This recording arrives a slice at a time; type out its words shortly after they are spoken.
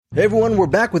Hey everyone, we're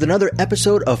back with another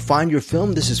episode of Find Your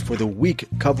Film. This is for the week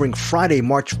covering Friday,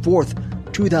 March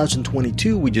 4th,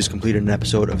 2022. We just completed an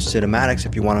episode of Cinematics.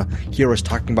 If you want to hear us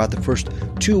talking about the first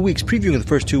 2 weeks, previewing the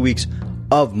first 2 weeks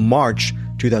of March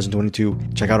 2022,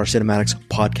 check out our Cinematics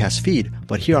podcast feed.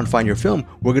 But here on Find Your Film,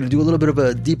 we're going to do a little bit of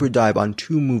a deeper dive on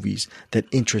two movies that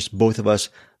interest both of us.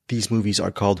 These movies are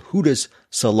called Huda's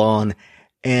Salon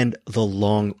and The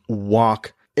Long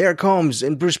Walk. Eric Holmes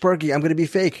and Bruce Perky, I'm going to be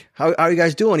fake. How are you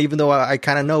guys doing? Even though I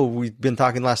kind of know we've been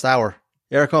talking last hour.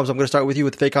 Eric Holmes, I'm going to start with you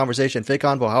with Fake Conversation. Fake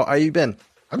Convo, how you been?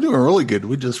 I'm doing really good.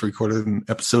 We just recorded an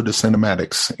episode of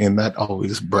Cinematics, and that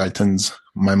always brightens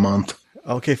my month.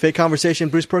 Okay, Fake Conversation.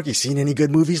 Bruce Perky, seen any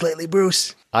good movies lately,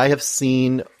 Bruce? I have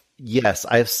seen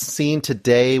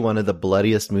today one of the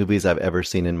bloodiest movies I've ever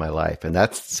seen in my life, and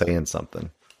that's saying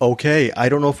something. Okay, I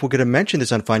don't know if we're going to mention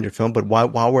this on Find Your Film, but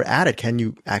while we're at it, can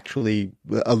you actually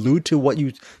allude to what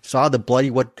you saw, the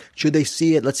bloody, what, should they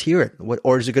see it? Let's hear it.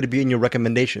 Or is it going to be in your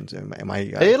recommendations?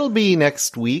 It'll be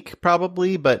next week,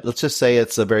 probably, but let's just say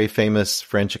it's a very famous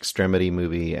French extremity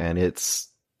movie, and it's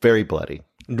very bloody.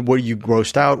 Were you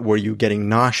grossed out? Were you getting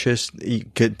nauseous?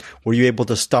 Were you able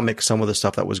to stomach some of the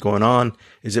stuff that was going on?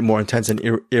 Is it more intense and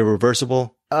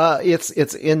irreversible?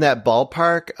 It's in that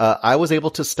ballpark. I was able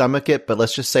to stomach it, but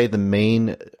let's just say the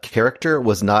main character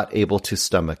was not able to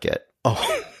stomach it.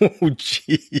 Oh,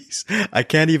 jeez. I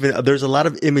can't even, there's a lot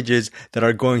of images that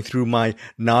are going through my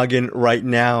noggin right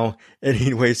now.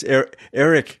 Anyways,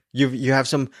 Eric, you have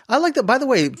some, I like that. By the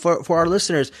way, for our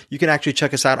listeners, you can actually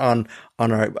check us out on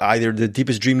our, either the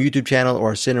Deepest Dream YouTube channel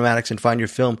or Cinematics and Find Your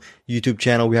Film YouTube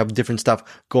channel. We have different stuff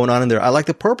going on in there. I like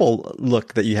the purple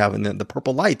look that you have in the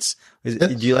purple lights.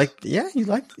 Do you like, yeah.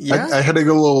 I had to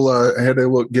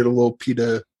go get a little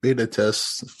Pita beta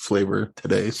test flavor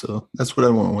today. So that's what I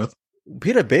went with.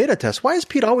 Pita beta test. Why is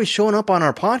Pete always showing up on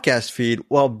our podcast feed?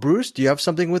 Well, Bruce, do you have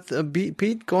something with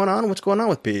Pete going on? What's going on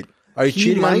with Pete? Are you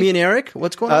cheating on me and Eric?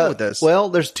 What's going on with this? Well,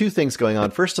 there's two things going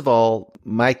on. First of all,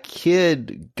 my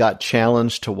kid got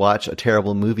challenged to watch a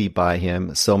terrible movie by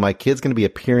him. So my kid's going to be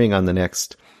appearing on the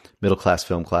next middle class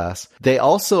film class. They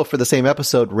also, for the same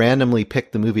episode, randomly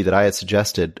picked the movie that I had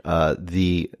suggested,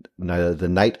 the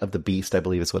Night of the Beast, I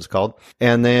believe is what it's called.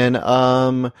 And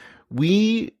then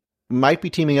we might be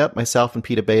teaming up, myself and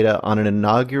Pita Beta, on an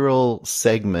inaugural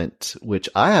segment, which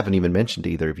I haven't even mentioned to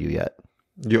either of you yet.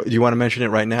 Do you want to mention it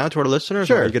right now to our listeners?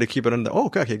 Sure. Or are you going to keep it on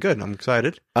okay, good. I'm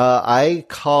excited. I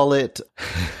call it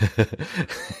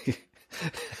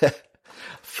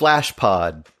Flash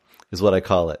Pod is what I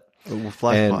call it.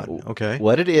 Flash Pod, okay.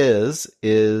 What it is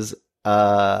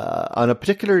on a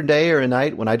particular day or a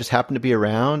night when I just happen to be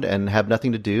around and have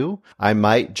nothing to do, I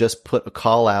might just put a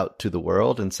call out to the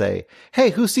world and say, hey,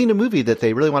 who's seen a movie that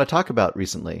they really want to talk about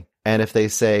recently? And if they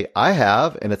say, I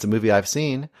have, and it's a movie I've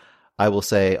seen, I will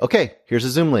say, okay, here's a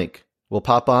Zoom link. We'll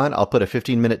pop on. I'll put a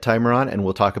 15-minute timer on and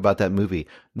we'll talk about that movie.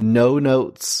 No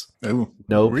notes. Ooh,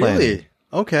 no planning. Really?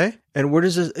 Okay. And where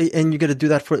does this, and you're going to do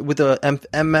that with the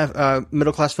MF,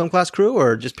 middle class film class crew,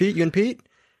 or just Pete, you and Pete?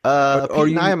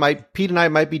 Pete and I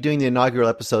might be doing the inaugural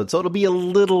episode, so it'll be a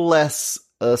little less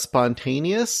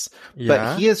spontaneous. Yeah.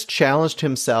 But he has challenged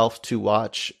himself to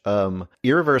watch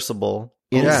Irreversible,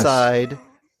 Inside,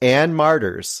 and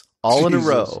Martyrs all in a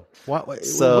row. What?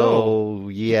 So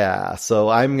yeah, so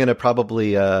I'm gonna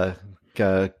probably I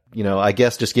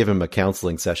guess just give him a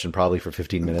counseling session probably for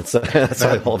 15 minutes. That's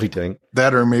what I'll be doing.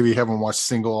 That, or maybe have him watch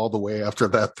Single All the Way after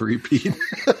that three-peat.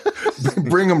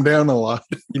 Bring him down a lot.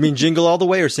 You mean Jingle All the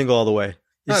Way or Single All the Way?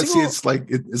 It's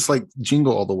like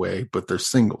Jingle All the Way, but they're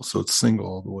single, so it's Single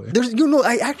All the Way.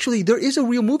 There is a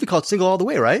real movie called Single All the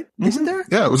Way, right? Mm-hmm. Isn't there?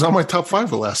 Yeah, it was on my top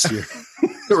 5 of last year.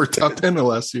 Or top 10 of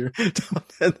last year. Top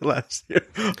 10 of last year.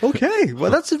 Okay, well,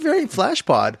 that's a very flash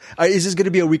pod. Is this going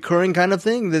to be a recurring kind of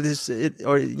thing? It's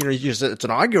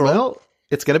inaugural. Well,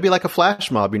 it's going to be like a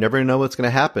flash mob. You never know what's going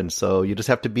to happen. So you just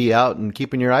have to be out and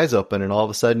keeping your eyes open. And all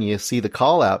of a sudden you see the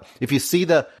call out. If you see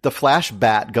the flash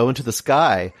bat go into the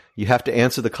sky, you have to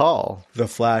answer the call. The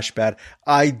flash bat.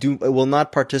 I will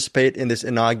not participate in this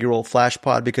inaugural flash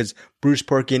pod because Bruce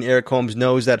Perky and Eric Holmes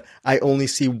knows that I only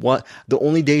see one. The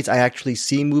only days I actually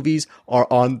see movies are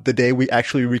on the day we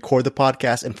actually record the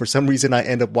podcast. And for some reason, I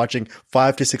end up watching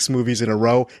 5 to 6 movies in a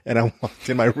row. And I'm locked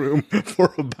in my room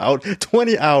for about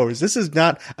 20 hours.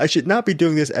 I should not be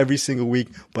doing this every single week.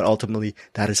 But ultimately,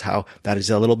 that is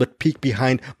a little bit peek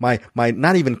behind my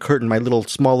not even curtain, my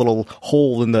small little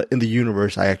hole in the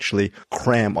universe. I actually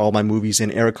cram all my movies in.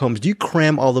 Eric Holmes, do you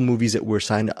cram all the movies that we're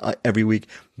assigned every week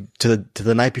to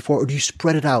the night before, or do you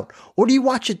spread it out, or do you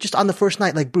watch it just on the first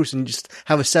night like Bruce and just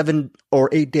have a 7 or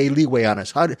 8 day leeway on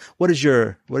us? What is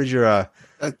your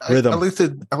rhythm.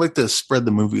 I like to spread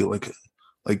the movie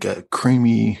like a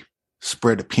creamy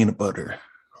spread of peanut butter.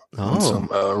 On some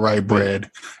rye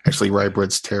bread. Actually, rye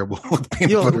bread's terrible with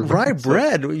peanut butter. Rye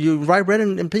bread? Rye bread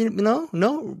and peanut? No,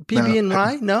 PB and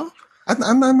rye? No.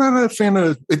 I'm not a fan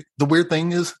of it. The weird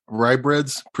thing is rye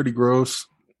bread's pretty gross.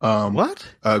 What?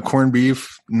 Corned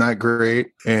beef, not great,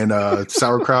 and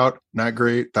sauerkraut, not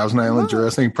great. Thousand Island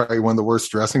dressing, probably one of the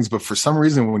worst dressings. But for some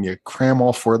reason, when you cram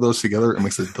all four of those together, it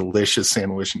makes a delicious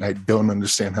sandwich, and I don't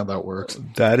understand how that works.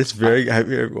 That is very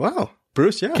wow,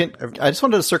 Bruce. Yeah, I just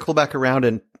wanted to circle back around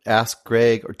and ask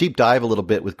Greg, or deep dive a little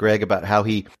bit with Greg about how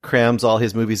he crams all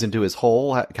his movies into his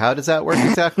hole. How does that work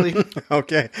exactly?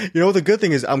 Okay. The good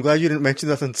thing is I'm glad you didn't mention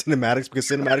that on Cinematics, because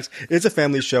Cinematics is a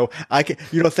family show. I can,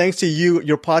 thanks to you,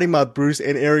 your potty mouth, Bruce,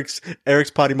 and Eric's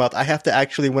potty mouth, I have to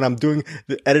actually, when I'm doing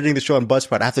editing the show on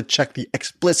Buzzsprout, I have to check the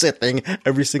explicit thing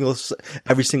every single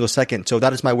second. So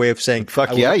that is my way of saying,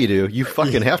 fuck yeah, you do. You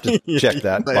fucking have to check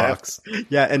that box.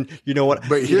 Yeah. And you know what?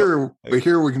 But here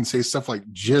we can say stuff like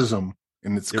jism.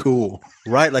 And it's cool.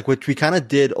 Right, like what we kind of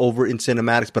did over in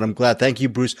Cinematics, but I'm glad. Thank you,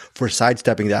 Bruce, for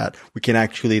sidestepping that.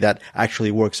 That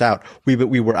actually works out. We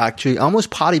were actually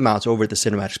almost potty mouths over at the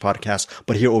Cinematics podcast,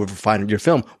 but here over for Find Your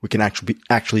Film, we can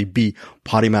actually be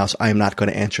potty mouths. I am not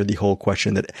going to answer the whole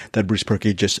question that Bruce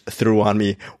Perky just threw on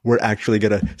me. We're actually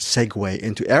going to segue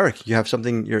into Eric. You have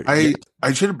something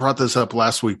I should have brought this up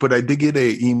last week, but I did get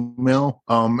an email.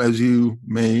 As you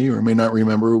may or may not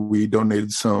remember, we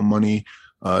donated some money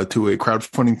to a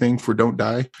crowdfunding thing for Don't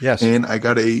Die. Yes. And I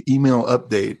got a email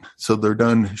update. So they're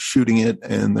done shooting it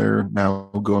and they're now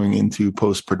going into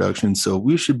post-production. So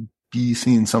we should be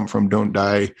seeing something from Don't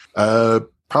Die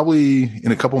probably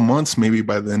in a couple months, maybe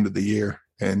by the end of the year.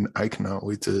 And I cannot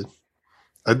wait to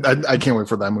I can't wait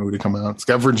for that movie to come out. It's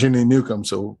got Virginia Newcomb,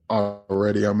 so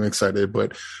already I'm excited.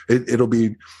 But it'll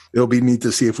be neat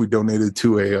to see if we donated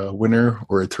to a winner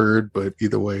or a turd. But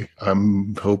either way,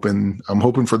 I'm hoping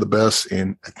for the best,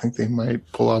 and I think they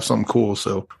might pull off something cool.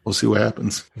 So we'll see what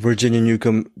happens. Virginia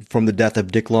Newcomb from The Death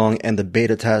of Dick Long and The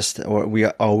Beta Test, or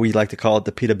we like to call it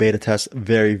the PETA Beta Test.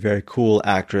 Very, very cool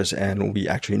actress, and we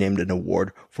actually named an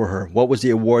award for her. What was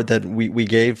the award that we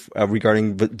gave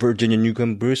regarding Virginia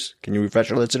Newcomb, Bruce? Can you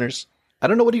refresh our listeners? I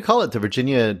don't know. What do you call it? The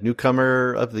Virginia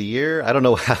Newcomer of the Year? I don't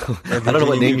know how. I don't know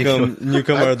what name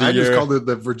Newcomer of the Year. I just called it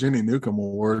the Virginia Newcomb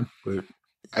Award, but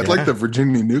I'd like the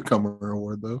Virginia Newcomer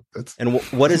Award, though. And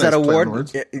what is that award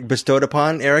bestowed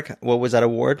upon, Eric? What was that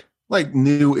award? Like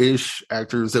new-ish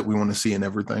actors that we want to see in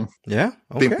everything. Yeah.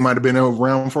 Okay. They might have been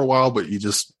around for a while, but you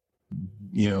just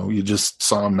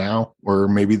saw them now, or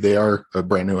maybe they are a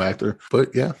brand new actor.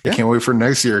 But yeah. I can't wait for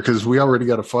next year because we already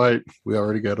got a fight.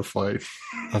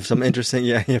 Of some interesting,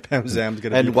 Pam Zam's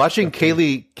gonna. And watching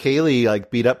Kaylee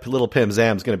like beat up little Pam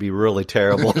Zam's gonna be really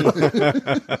terrible.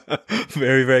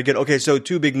 Very, very good. Okay, so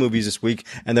 2 big movies this week,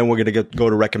 and then we're gonna go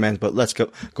to recommends. But let's go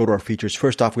to our features.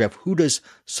 First off, we have Huda's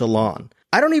Salon.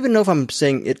 I don't even know if I'm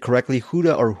saying it correctly,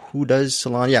 Huda or Huda's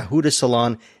Salon. Yeah, Huda's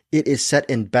Salon. It is set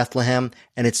in Bethlehem,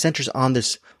 and it centers on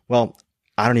this, well,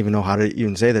 I don't even know how to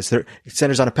even say this. It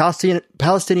centers on a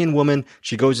Palestinian woman.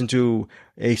 She goes into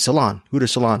a salon, Huda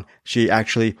Salon. She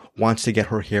actually wants to get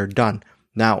her hair done.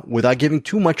 Now, without giving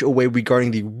too much away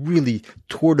regarding the really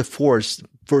tour de force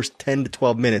first 10 to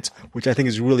 12 minutes, which I think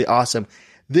is really awesome,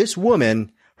 this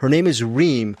woman, her name is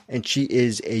Reem, and she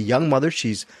is a young mother.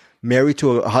 She's married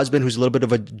to a husband who's a little bit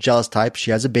of a jealous type. She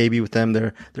has a baby with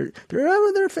them.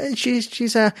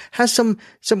 She's has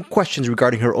some questions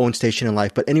regarding her own station in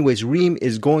life. But anyways, Reem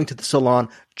is going to the salon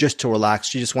just to relax.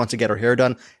 She just wants to get her hair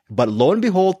done. But lo and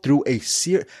behold, through a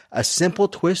simple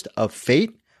twist of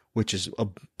fate, which is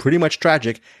pretty much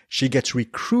tragic, she gets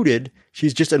recruited.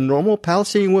 She's just a normal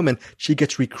Palestinian woman. She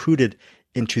gets recruited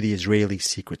into the Israeli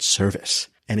Secret Service.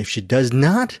 And if she does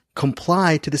not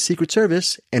comply to the Secret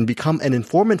Service and become an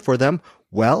informant for them,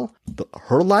 well,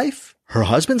 her life, her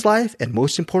husband's life, and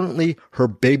most importantly, her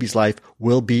baby's life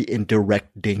will be in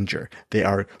direct danger.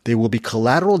 They will be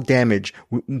collateral damage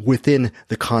within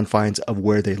the confines of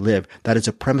where they live. That is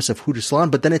a premise of Huda Salon,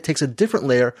 but then it takes a different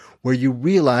layer where you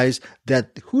realize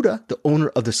that Huda, the owner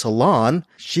of the salon,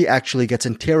 she actually gets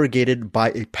interrogated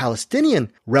by a Palestinian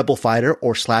rebel fighter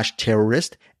or /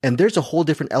 terrorist. And there's a whole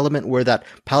different element where that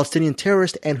Palestinian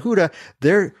terrorist and Huda,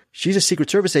 she's a Secret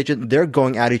Service agent. They're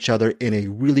going at each other in a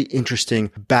really interesting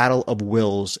battle of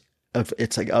wills.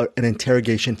 It's like an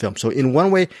interrogation film. So in one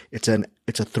way, it's a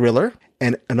thriller,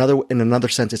 and in another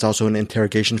sense, it's also an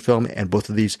interrogation film. And both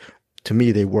of these, to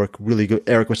me, they work really good.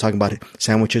 Eric was talking about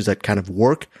sandwiches that kind of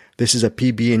work. This is a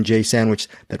PB&J sandwich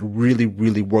that really,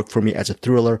 really worked for me as a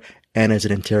thriller and as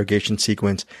an interrogation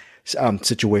sequence.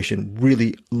 situation.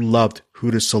 Really loved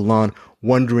Huda's Salon.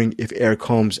 Wondering if Eric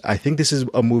Holmes, I think this is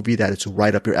a movie that it's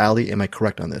right up your alley. Am I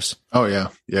correct on this? Oh yeah,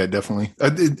 definitely.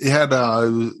 It had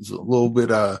it was a little bit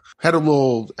had a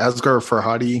little Asghar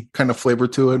Farhadi kind of flavor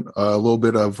to it. A little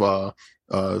bit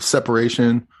of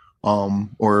separation,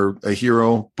 or a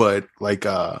hero, but like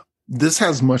this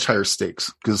has much higher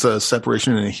stakes because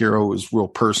separation and a hero is real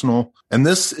personal, and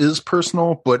this is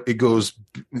personal, but it goes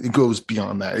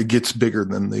beyond that. It gets bigger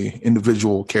than the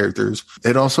individual characters.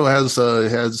 It also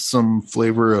has some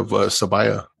flavor of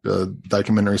Sabaya, the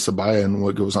documentary Sabaya, and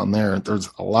what goes on there. There's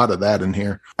a lot of that in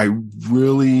here. I'm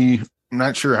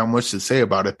not sure how much to say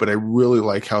about it, but I really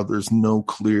like how there's no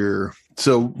clear.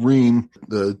 So Reem,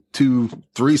 the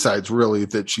 3 sides really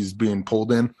that she's being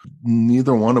pulled in,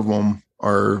 neither one of them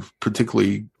are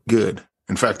particularly good.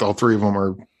 In fact, all 3 of them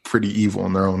are pretty evil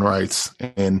in their own rights.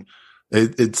 And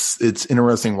it's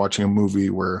interesting watching a movie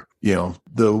where,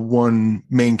 the one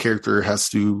main character has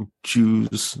to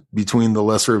choose between the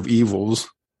lesser of evils.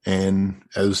 And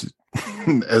as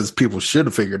people should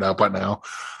have figured out by now,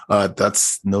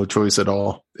 that's no choice at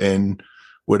all. And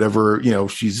whatever,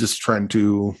 she's just trying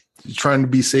to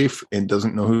be safe and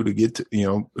doesn't know who to get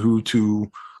to, who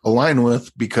to align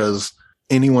with, because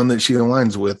anyone that she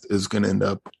aligns with is going to end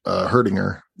up hurting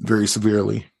her very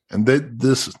severely. And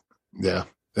this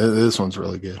one's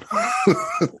really good.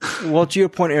 Well, to your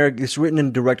point, Eric, it's written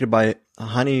and directed by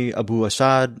Hani Abu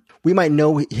Assad. We might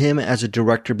know him as a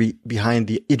director behind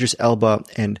the Idris Elba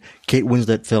and Kate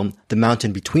Winslet film The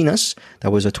Mountain Between Us.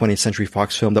 That was a 20th Century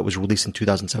Fox film that was released in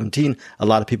 2017. A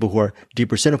lot of people who are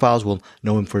deeper cinephiles will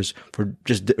know him for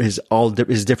just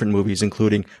his different movies,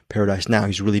 including Paradise Now.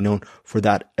 He's really known for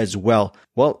that as well.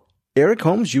 Well, Eric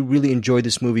Holmes, you really enjoyed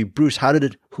this movie. Bruce, how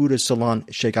did Huda's Salon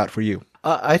shake out for you?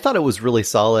 I thought it was really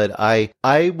solid. I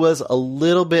was a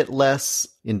little bit less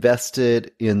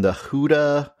invested in the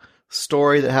Huda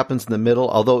story that happens in the middle,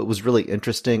 although it was really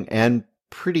interesting and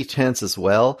pretty tense as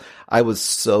well. I was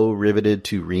so riveted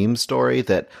to Reem's story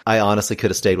that I honestly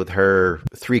could have stayed with her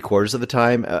 3/4 of the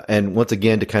time. And once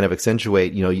again, to kind of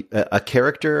accentuate, a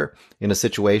character in a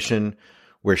situation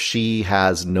where she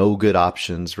has no good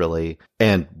options really,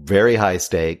 and very high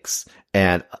stakes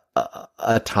and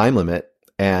a time limit.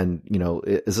 And,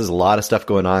 this is a lot of stuff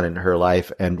going on in her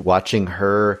life, and watching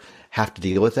her have to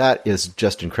deal with that is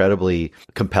just incredibly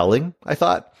compelling, I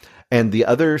thought. And the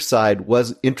other side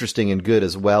was interesting and good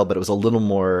as well, but it was a little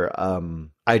more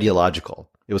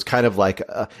ideological. It was kind of like,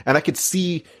 and I could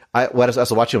see, when I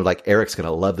was watching it, like, Eric's going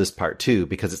to love this part too,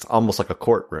 because it's almost like a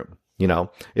courtroom,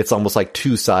 It's almost like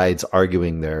 2 sides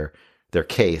arguing their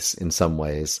case in some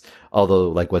ways. Although,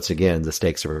 like, once again, the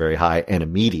stakes are very high and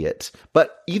immediate.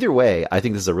 But either way, I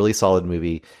think this is a really solid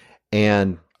movie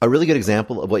and a really good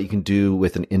example of what you can do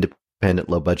with an independent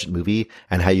low budget movie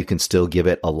and how you can still give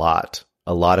it a lot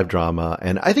of drama.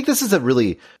 And I think this is a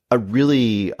really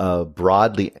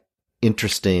broadly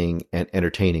interesting and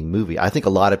entertaining movie. I think a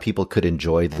lot of people could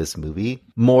enjoy this movie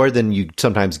more than you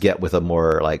sometimes get with a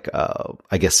more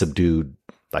subdued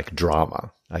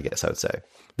drama, I guess I would say.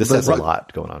 This has a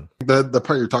lot going on. The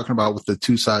part you're talking about with the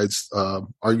 2 sides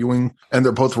arguing, and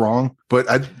they're both wrong. But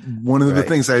one of the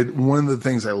things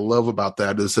I love about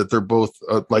that is that they're both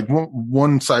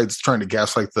one side's trying to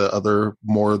gaslight the other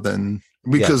more than,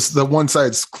 because the one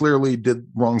side's clearly did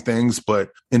wrong things,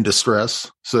 but in distress.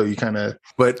 So you kind of,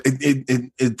 but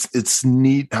it's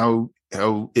neat how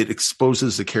it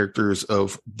exposes the characters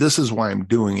of, this is why I'm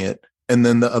doing it. And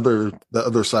then the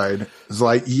other side is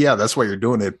like, yeah, that's why you're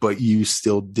doing it, but you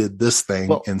still did this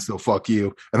thing, and so fuck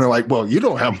you. And they're like, well, you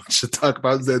don't have much to talk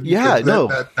about.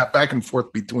 That back and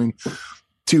forth between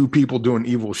 2 people doing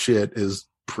evil shit is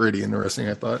pretty interesting,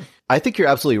 I thought. I think you're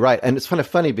absolutely right. And it's kind of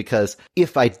funny because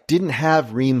if I didn't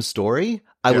have Reem's story,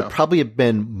 I would probably have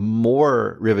been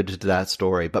more riveted to that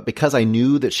story. But because I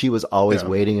knew that she was always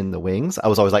waiting in the wings, I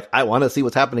was always like, I want to see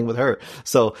what's happening with her.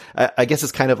 So I guess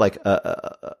it's kind of like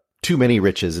too many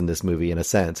riches in this movie in a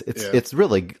sense. It's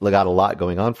really got a lot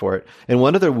going on for it. And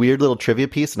one other weird little trivia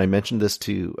piece, and I mentioned this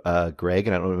to Greg,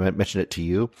 and I don't know if I mentioned it to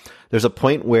you. There's a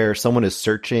point where someone is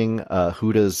searching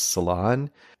Huda's salon,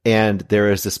 and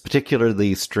there is this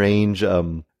particularly strange,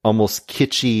 almost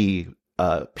kitschy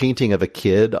painting of a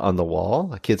kid on the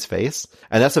wall, a kid's face.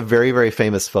 And that's a very, very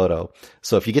famous photo.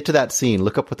 So if you get to that scene,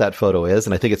 look up what that photo is.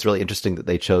 And I think it's really interesting that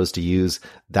they chose to use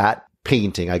that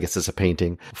painting, I guess it's a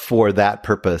painting, for that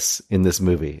purpose in this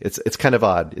movie. It's kind of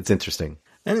odd. It's interesting.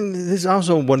 And this is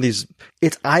also one of these,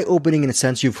 it's eye-opening in a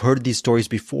sense. You've heard these stories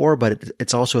before, but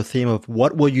it's also a theme of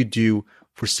what will you do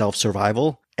for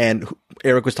self-survival? And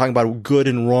Eric was talking about good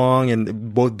and wrong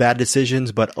and both bad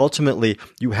decisions, but ultimately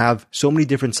you have so many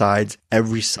different sides.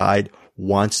 Every side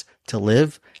wants to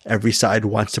live. Every side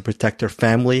wants to protect their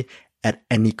family at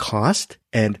any cost.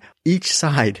 And each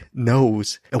side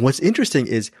knows. And what's interesting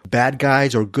is bad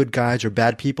guys or good guys or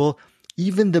bad people,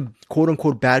 even the quote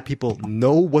unquote bad people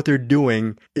know what they're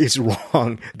doing is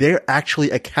wrong. They're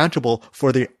actually accountable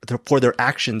for their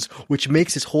actions, which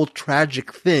makes this whole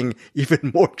tragic thing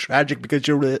even more tragic because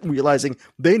you're realizing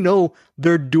they know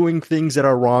they're doing things that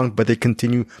are wrong, but they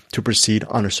continue to proceed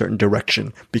on a certain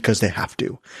direction because they have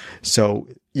to. So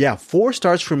yeah, 4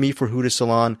 stars for me for Huda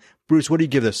Salon. Bruce, what do you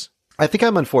give this? I think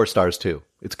I'm on 4 stars too.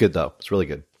 It's good though. It's really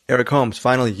good. Eric Holmes,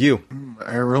 finally you.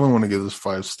 I really want to give this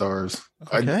 5 stars.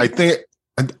 Okay. I think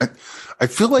I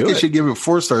feel like I should give it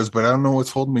 4 stars, but I don't know what's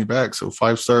holding me back. So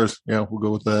 5 stars. Yeah, we'll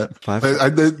go with that. 5.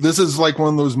 This is like one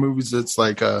of those movies that's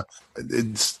like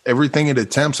it's everything it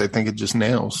attempts. I think it just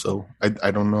nails. So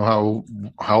I don't know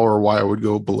how or why I would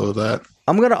go below that.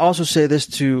 I'm going to also say this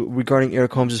too regarding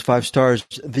Eric Holmes' 5 stars.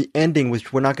 The ending,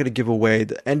 which we're not going to give away,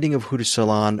 the ending of Huda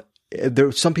Salon.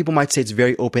 Some people might say it's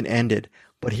very open-ended,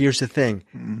 but here's the thing.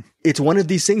 It's one of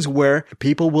these things where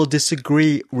people will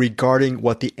disagree regarding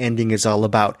what the ending is all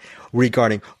about.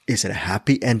 Regarding, is it a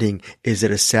happy ending? Is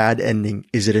it a sad ending?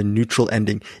 Is it a neutral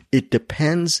ending? It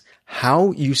depends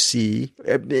how you see,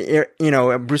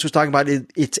 Bruce was talking about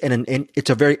it. It's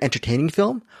a very entertaining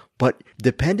film, but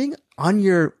depending on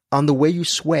the way you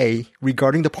sway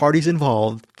regarding the parties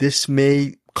involved, this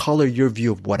may color your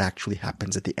view of what actually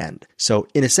happens at the end. So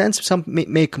in a sense, some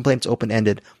may complain it's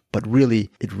open-ended, but really,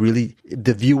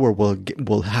 the viewer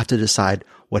will have to decide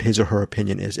what his or her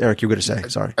opinion is. Eric, you're going to say,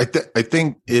 sorry. I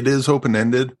think it is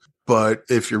open-ended, but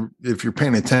if you're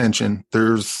paying attention,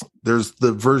 there's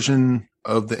the version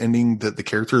of the ending that the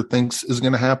character thinks is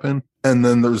going to happen. And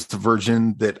then there's the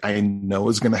version that I know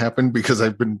is going to happen because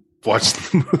I've been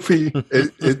watching the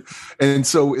movie. And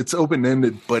so it's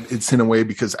open-ended, but it's in a way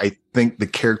because I think the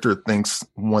character thinks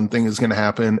one thing is going to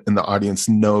happen and the audience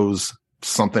knows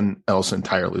something else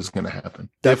entirely is going to happen.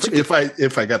 If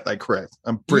I got that correct,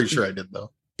 I'm pretty sure I did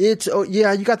though.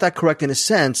 You got that correct in a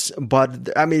sense, but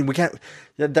I mean, we can't.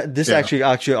 This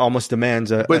actually almost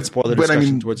demands a spoiler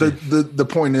discussion. But I mean, the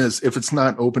point is, if it's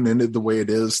not open ended the way it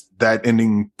is, that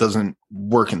ending doesn't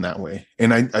work in that way,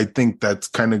 and I think that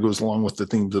kind of goes along with the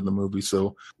themes of the movie.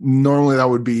 So normally that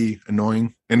would be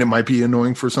annoying, and it might be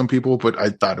annoying for some people, but I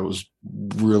thought it was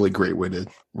really great way to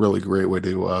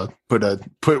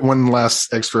put one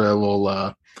last extra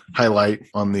little highlight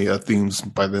on the themes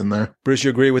by then there. Bruce, you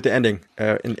agree with the ending?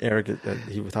 And Eric,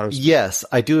 he thought it was... Yes,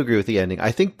 I do agree with the ending.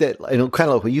 I think that, kind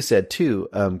of like what you said too,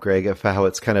 Greg, of how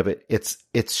it's kind of,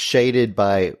 it's shaded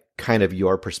by kind of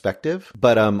your perspective.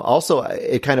 But also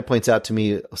it kind of points out to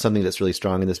me something that's really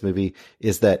strong in this movie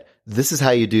is that this is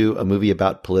how you do a movie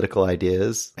about political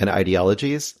ideas and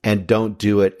ideologies, and don't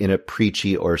do it in a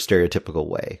preachy or stereotypical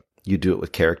way. You do it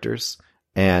with characters.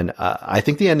 And I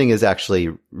think the ending is actually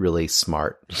really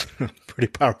smart. Pretty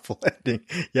powerful ending.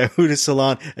 Yeah, Huda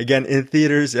Salon, again, in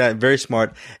theaters, very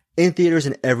smart. In theaters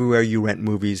and everywhere you rent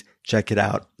movies, check it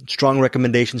out. Strong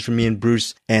recommendations from me and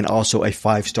Bruce, and also a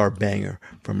 5-star banger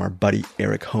from our buddy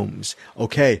Eric Holmes.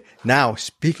 Okay, now,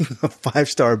 speaking of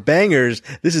 5-star bangers,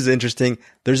 this is interesting.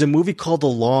 There's a movie called The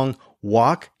Long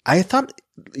Walk. I thought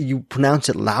you pronounce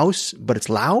it Laos, but it's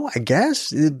Lao, I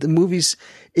guess. This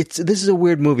is a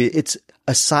weird movie. It's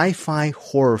a sci-fi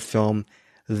horror film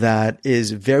that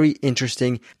is very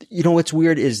interesting. You know what's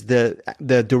weird is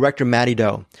the director Maddie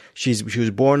Do. She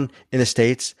was born in the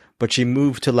States, but she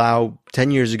moved to Laos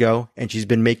 10 years ago, and she's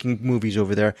been making movies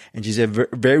over there. And she's a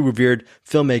very revered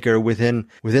filmmaker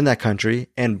within that country.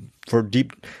 And for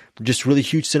just really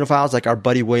huge cinephiles like our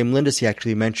buddy William Lindis, he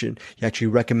actually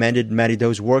recommended Maddie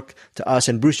Do's work to us.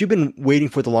 And Bruce, you've been waiting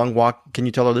for The Long Walk. Can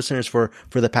you tell our listeners for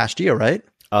the past year, right?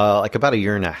 Like about a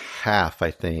year and a half, I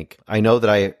think. I know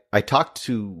that I talked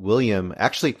to William.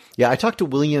 Actually, yeah, I talked to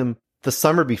William the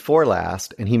summer before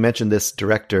last, and he mentioned this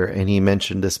director, and he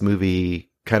mentioned this movie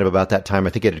kind of about that time. I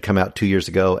think it had come out 2 years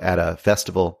ago at a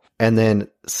festival. And then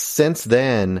since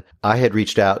then, I had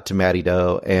reached out to Maddie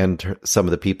Do and some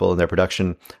of the people in their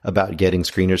production about getting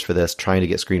screeners for this, trying to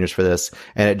get screeners for this.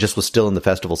 And it just was still in the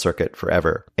festival circuit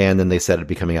forever. And then they said it'd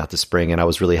be coming out this spring. And I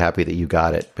was really happy that you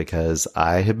got it because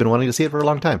I had been wanting to see it for a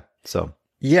long time. So.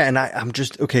 Yeah, and I'm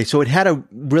just, okay, so it had a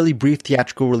really brief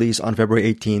theatrical release on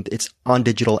February 18th. It's on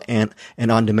digital and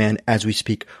on demand as we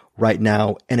speak right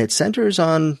now. And it centers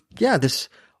on, this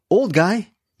old guy.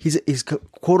 he's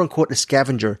quote unquote a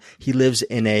scavenger. He lives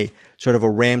in a sort of a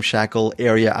ramshackle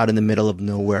area out in the middle of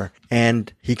nowhere,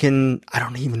 and he can. I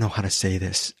don't even know how to say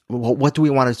this. What do we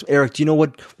want to? Eric, do you know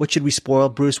what should we spoil?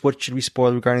 Bruce, what should we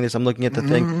spoil regarding this? I'm looking at the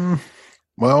thing.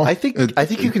 Well, I think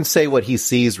you can say what he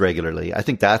sees regularly. I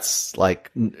think that's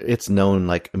like it's known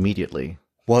like immediately.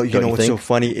 Well, you know what's so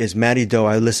funny is Maddie Doe,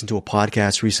 I listened to a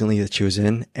podcast recently that she was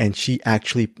in, and she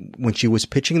actually, when she was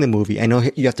pitching the movie, I know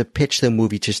you have to pitch the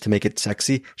movie just to make it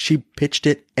sexy. She pitched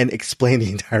it and explained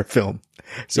the entire film.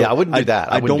 So yeah, I wouldn't do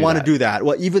that. I don't want to do that.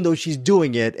 Well, even though she's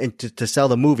doing it and to sell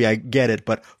the movie, I get it.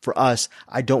 But for us,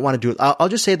 I don't want to do it. I'll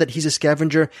just say that he's a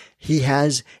scavenger. He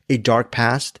has a dark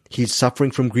past. He's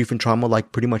suffering from grief and trauma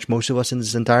like pretty much most of us in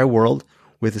this entire world,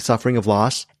 with the suffering of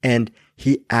loss. And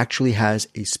he actually has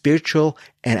a spiritual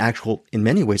and actual, in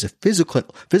many ways, a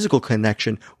physical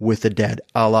connection with the dead,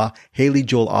 a la Haley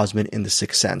Joel Osment in The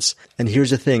Sixth Sense. And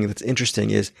here's the thing that's interesting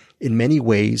is, in many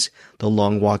ways, The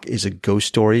Long Walk is a ghost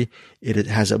story. It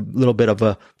has a little bit of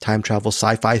a time travel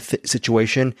sci-fi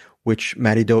situation, which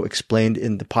Maddie Doe explained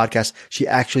in the podcast. She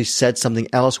actually said something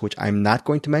else, which I'm not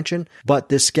going to mention. But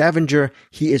this scavenger,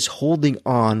 he is holding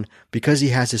on because he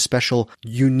has a special,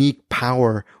 unique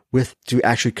power to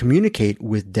actually communicate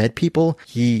with dead people.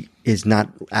 He is not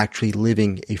actually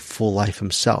living a full life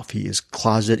himself. He's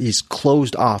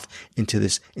closed off into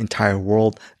this entire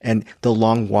world. And the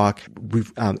long walk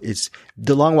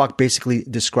basically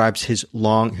describes his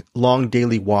long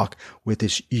daily walk with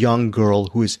this young girl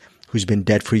who's been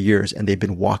dead for years, and they've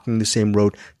been walking the same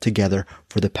road together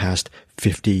for the past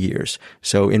 50 years.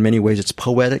 So in many ways, it's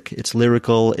poetic, it's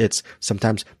lyrical, it's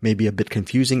sometimes maybe a bit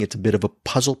confusing, it's a bit of a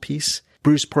puzzle piece.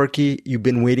 Bruce Perky, you've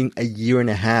been waiting a year and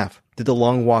a half. Did The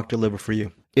Long Walk deliver for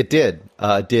you? It did.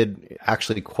 Did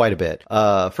actually quite a bit.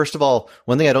 First of all,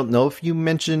 one thing I don't know if you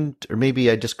mentioned, or maybe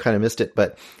I just kind of missed it,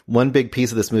 but one big piece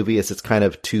of this movie is it's kind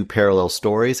of two parallel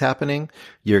stories happening.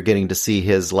 You're getting to see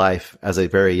his life as a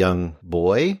very young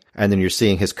boy, and then you're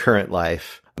seeing his current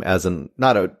life as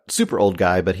not a super old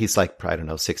guy, but he's like, I don't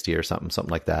know, 60 or something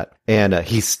like that. And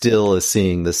he still is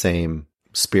seeing the same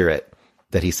spirit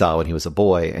that he saw when he was a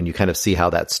boy, and you kind of see how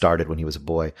that started when he was a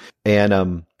boy.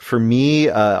 And for me,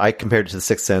 I compared it to The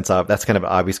Sixth Sense. That's kind of an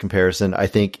obvious comparison. I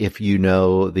think if you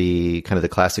know the kind of the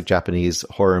classic Japanese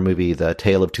horror movie, The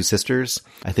Tale of Two Sisters,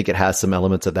 I think it has some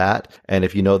elements of that. And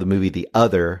if you know the movie The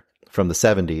Other from the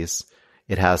 70s,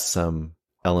 it has some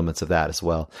elements of that as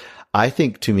well. I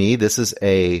think, to me, this is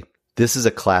a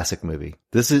classic movie.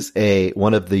 This is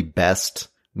one of the best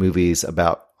movies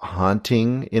about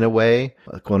haunting, in a way,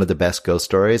 like one of the best ghost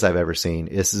stories I've ever seen.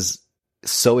 This is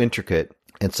so intricate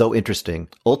and so interesting.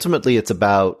 Ultimately, it's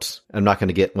about, I'm not going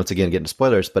to get into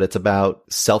spoilers, but it's about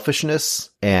selfishness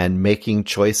and making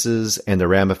choices and the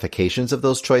ramifications of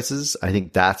those choices. I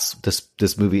think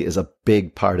this movie is a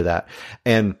big part of that.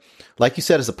 And like you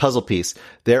said, as a puzzle piece,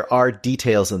 there are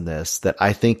details in this that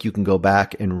I think you can go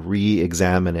back and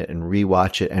re-examine it and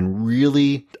rewatch it and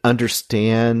really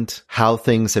understand how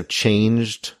things have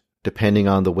changed depending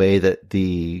on the way that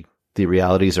the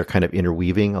realities are kind of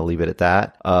interweaving. I'll leave it at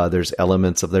that. There's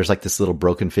like this little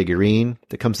broken figurine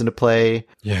that comes into play.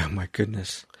 Yeah, my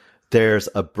goodness. There's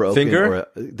a broken finger.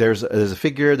 There's a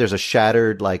figure. There's a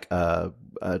shattered a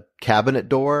cabinet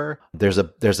door. There's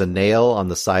a nail on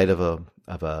the side of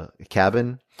a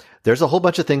cabin. There's a whole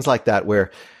bunch of things like that where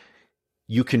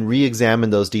you can re-examine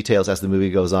those details as the movie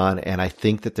goes on. And I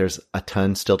think that there's a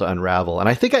ton still to unravel. And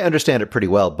I think I understand it pretty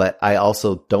well, but I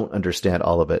also don't understand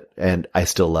all of it. And I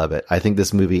still love it. I think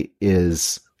this movie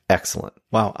is excellent.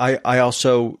 Wow. I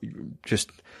also,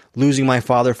 just losing my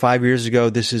father 5 years ago,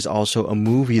 this is also a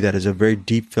movie that is a very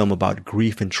deep film about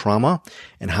grief and trauma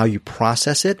and how you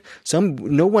process it.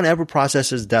 No one ever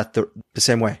processes death the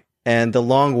same way. And The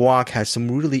Long Walk has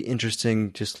some really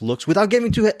interesting just looks without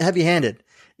getting too heavy-handed.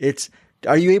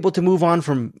 Are you able to move on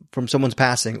from someone's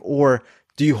passing, or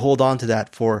do you hold on to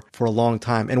that for a long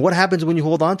time? And what happens when you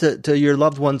hold on to your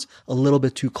loved ones a little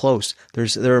bit too close?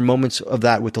 There are moments of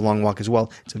that with The Long Walk as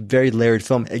well. It's a very layered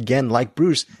film. Again, like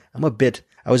Bruce,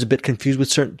 I was a bit confused with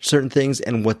certain things.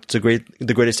 And what's the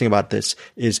greatest thing about this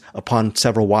is, upon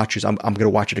several watches, I'm going to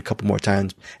watch it a couple more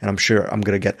times, and I'm sure I'm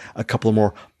going to get a couple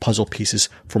more puzzle pieces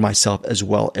for myself as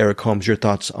well. Eric Holmes, your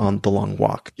thoughts on The Long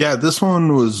Walk? Yeah, this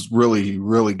one was really,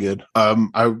 really good.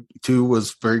 I too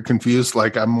was very confused.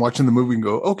 Like, I'm watching the movie and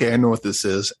go, okay, I know what this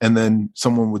is. And then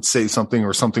someone would say something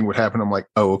or something would happen. I'm like,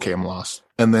 oh, okay, I'm lost.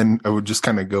 And then I would just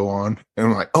kind of go on, and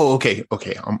I'm like, oh, okay,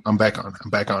 I'm back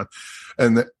on.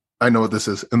 And I know what this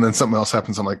is. And then something else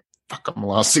happens. I'm like, fuck, I'm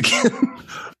lost again.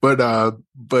 but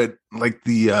like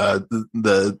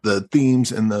the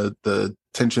themes and the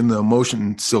tension, the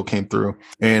emotion still came through.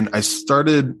 And I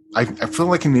feel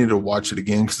like I needed to watch it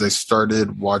again because I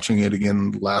started watching it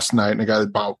again last night and I got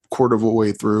about a quarter of a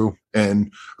way through.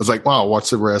 And I was like, wow, I'll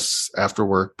watch the rest after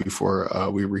work before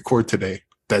we record today.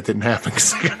 That didn't happen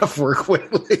because I got off work way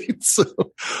late. So,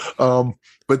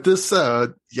 but this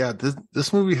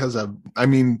movie has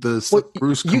the stuff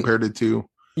Bruce compared it to.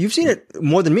 You've seen it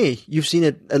more than me. You've seen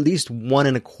it at least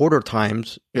 1.25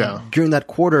 times. Yeah. During that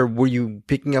quarter, were you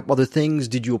picking up other things?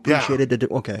 Did you appreciate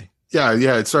it? Okay. Yeah.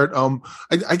 It started.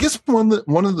 I guess one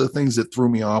of the things that threw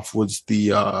me off was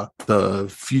the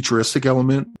futuristic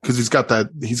element because he's got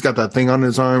that thing on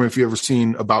his arm. If you ever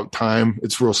seen About Time,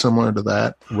 it's real similar to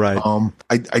that. Right.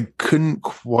 I couldn't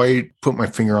quite put my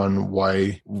finger on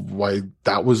why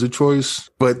that was a choice,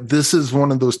 but this is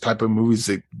one of those type of movies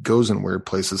that goes in weird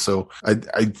places. So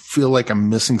I feel like I'm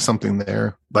missing something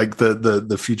there, like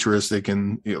the futuristic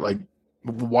and like.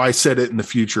 Why set it in the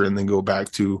future and then go back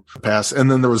to the past?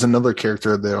 And then there was another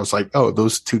character that I was like, oh,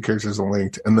 those two characters are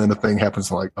linked. And then a thing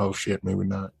happens, I'm like, oh shit, maybe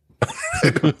not.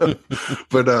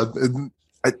 But I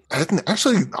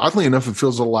actually, oddly enough, it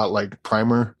feels a lot like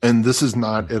Primer. And this is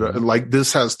not like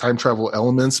this has time travel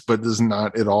elements, but this is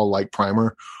not at all like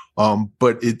Primer.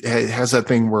 But it has that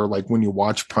thing where like when you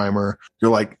watch Primer,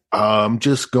 you're like, I'm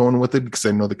just going with it because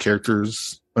I know the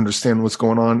characters understand what's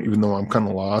going on, even though I'm kind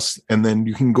of lost. And then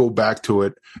you can go back to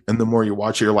it. And the more you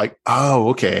watch it, you're like,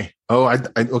 oh, okay. Oh,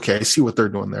 okay. I see what they're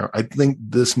doing there. I think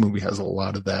this movie has a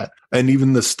lot of that. And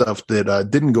even the stuff that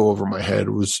didn't go over my head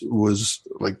was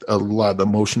like a lot of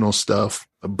emotional stuff.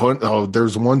 But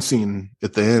there's one scene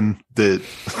at the end that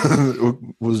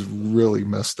was really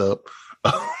messed up.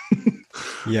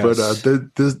 Yes.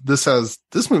 But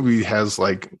this movie has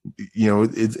like,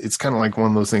 it's kind of like one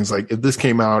of those things. Like if this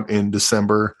came out in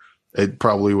December, it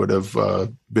probably would have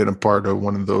been a part of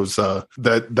one of those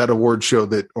that award show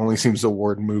that only seems to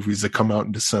award movies that come out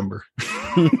in December.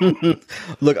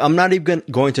 Look, I'm not even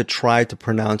going to try to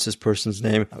pronounce this person's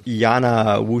name.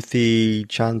 Yana Wuthi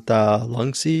Chanta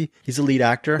Lungsi. He's a lead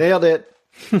actor. Nailed it.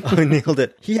 I nailed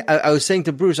it. I was saying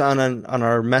to Bruce on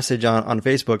our message on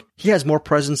Facebook, he has more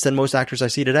presence than most actors I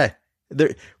see today.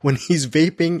 When he's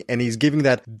vaping and he's giving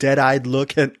that dead-eyed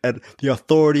look at the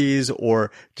authorities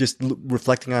or just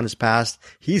reflecting on his past,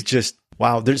 he's just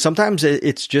wow. Sometimes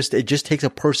it just takes a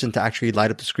person to actually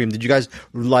light up the screen. Did you guys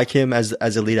like him as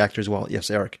a lead actor as well? Yes,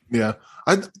 Eric. Yeah,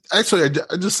 I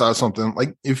just saw something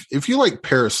like if you like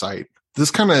Parasite. This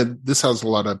has a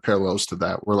lot of parallels to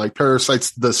that, where like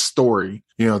Parasite's the story,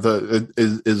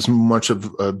 is much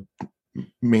of a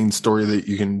main story that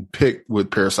you can pick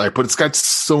with Parasite, but it's got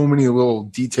so many little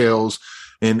details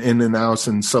and in and outs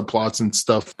and subplots and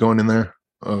stuff going in there.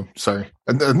 Oh, sorry.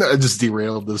 I just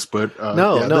derailed this, but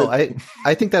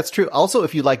I think that's true. Also,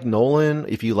 if you like Nolan,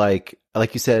 if you like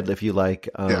you said, if you like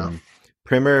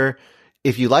Primer,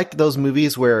 if you like those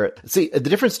movies where, see, the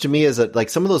difference to me is that like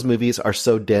some of those movies are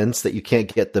so dense that you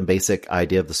can't get the basic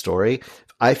idea of the story.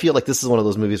 I feel like this is one of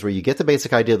those movies where you get the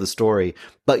basic idea of the story,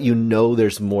 but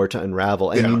there's more to unravel.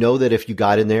 And you know that if you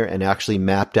got in there and actually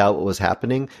mapped out what was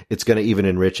happening, it's going to even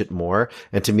enrich it more.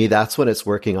 And to me, that's when it's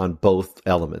working on both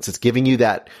elements. It's giving you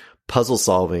that puzzle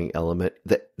solving element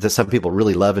that some people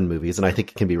really love in movies. And I think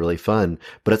it can be really fun,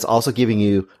 but it's also giving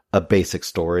you a basic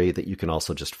story that you can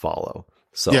also just follow.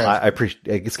 So I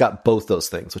appreciate it's got both those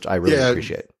things, which I really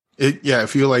appreciate.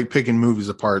 If you like picking movies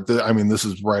apart, this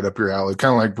is right up your alley.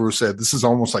 Kind of like Bruce said, this is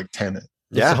almost like Tenet.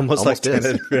 Yeah, almost like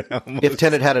Tenet. If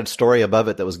Tenet had a story above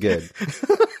it that was good.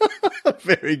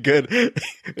 Very good.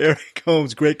 Eric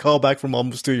Holmes, great callback from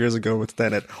almost 2 years ago with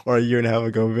Tenet, or a year and a half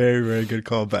ago. Very, very good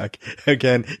callback.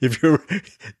 Again,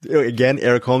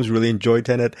 Eric Holmes really enjoyed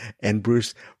Tenet, and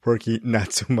Bruce Perky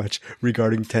not so much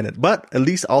regarding Tenet. But at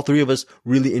least all three of us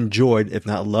really enjoyed, if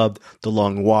not loved, The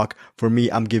Long Walk. For me,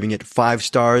 I'm giving it 5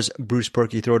 stars. Bruce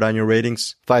Perky, throw down your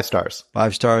ratings. 5 stars.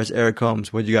 5 stars. Eric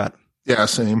Holmes, what you got? Yeah,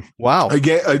 same. Wow.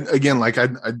 Again, like I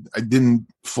didn't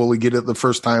fully get it the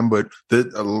first time, but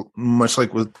much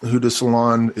like with Huda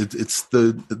Salon, it's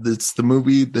the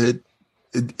movie that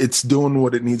it's doing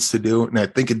what it needs to do, and I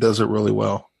think it does it really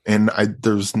well. And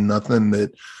there's nothing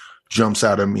that jumps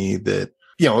out at me that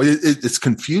it's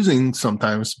confusing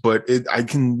sometimes, but I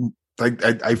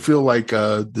feel like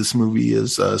this movie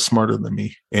is smarter than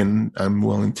me, and I'm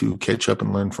willing to catch up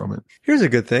and learn from it. Here's a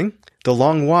good thing. The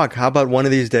Long Walk. How about one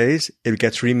of these days it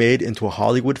gets remade into a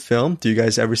Hollywood film? Do you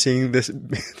guys ever seeing this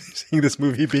seeing this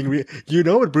movie being you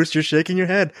know it, Bruce? You're shaking your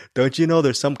head. Don't you know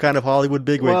there's some kind of Hollywood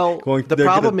bigwig going? The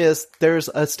problem is there's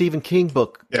a Stephen King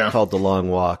book called The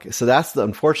Long Walk, so that's the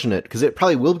unfortunate, because it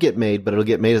probably will get made, but it'll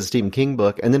get made as a Stephen King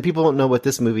book, and then people won't know what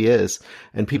this movie is,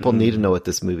 and people need to know what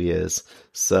this movie is.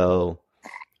 So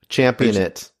champion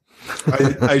it.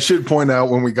 I should point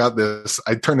out, when we got this,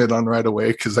 I turned it on right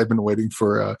away because I've been waiting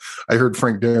for. I heard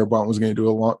Frank Darabont was going to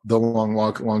do The Long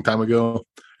Walk a long time ago.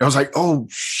 And I was like, "Oh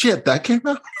shit, that came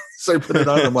out!" So I put it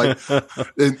on. I'm like,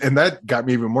 and that got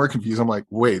me even more confused. I'm like,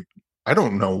 "Wait, I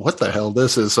don't know what the hell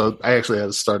this is." So I actually had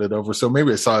to start it over. So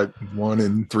maybe I saw it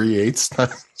 1 3/8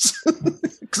 times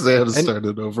because I had to start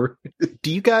it over.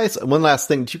 Do you guys? One last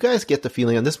thing. Do you guys get the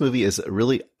feeling? And this movie is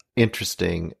really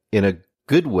interesting in a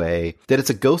good way, that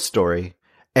it's a ghost story,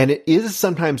 and it is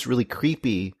sometimes really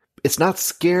creepy. It's not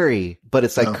scary, but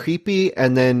it's like creepy,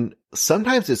 and then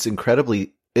sometimes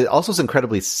it also is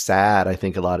incredibly sad, I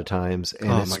think, a lot of times.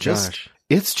 And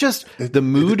it's just the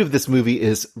mood of this movie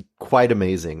is quite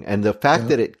amazing, and the fact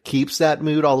that it keeps that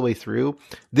mood all the way through.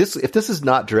 If this is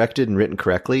not directed and written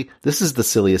correctly, this is the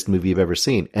silliest movie you've ever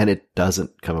seen, and it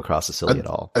doesn't come across as silly at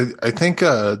all. I think,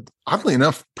 oddly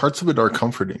enough, parts of it are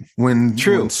comforting. When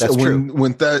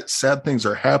that sad things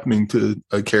are happening to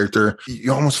a character,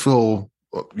 you almost feel,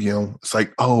 it's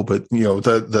like, oh, but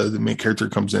the main character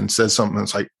comes in, says something, and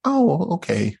it's like, oh,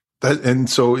 okay. And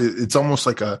so it's almost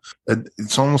like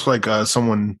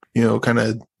someone, kind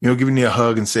of, giving you a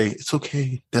hug and say, it's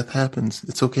okay. Death happens.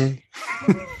 It's okay.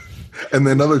 And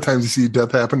then other times you see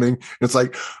death happening. It's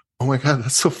like, oh my God,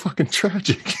 that's so fucking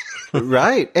tragic.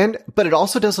 Right. But it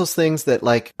also does those things that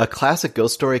like a classic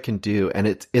ghost story can do. And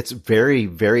it's very,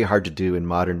 very hard to do in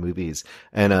modern movies.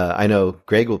 And, I know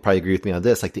Greg will probably agree with me on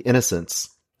this, like The Innocents.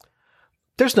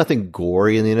 There's nothing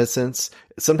gory in The Innocents.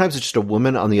 Sometimes it's just a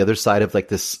woman on the other side of like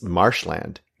this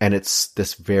marshland, and it's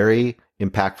this very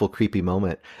impactful, creepy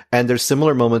moment. And there's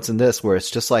similar moments in this where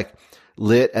it's just like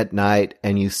lit at night,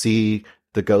 and you see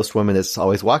the ghost woman that's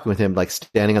always walking with him, like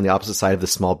standing on the opposite side of the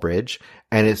small bridge.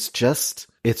 And it's just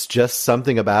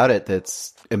something about it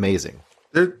that's amazing.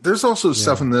 There's also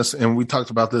stuff in this, and we talked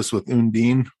about this with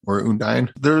Undine.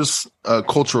 There's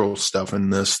cultural stuff in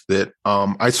this that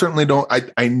I certainly don't.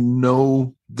 I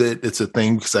know that it's a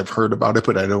thing because I've heard about it,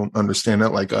 but I don't understand it.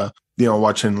 Like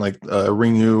watching like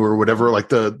Ringu or whatever. Like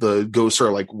the ghosts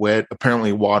are like wet.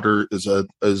 Apparently, water is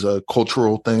a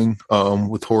cultural thing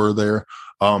with horror there.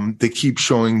 They keep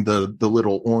showing the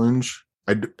little orange.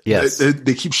 Yes,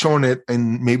 they keep showing it,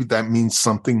 and maybe that means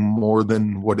something more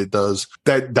than what it does.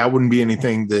 That wouldn't be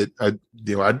anything that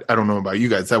I don't know about you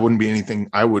guys. That wouldn't be anything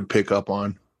I would pick up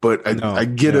on. But I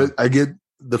get it. I get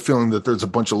the feeling that there's a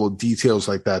bunch of little details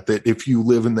like that if you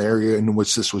live in the area in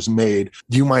which this was made,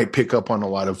 you might pick up on a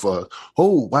lot of.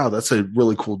 Oh wow, that's a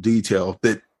really cool detail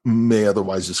that may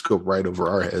otherwise just go right over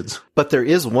our heads. But there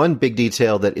is one big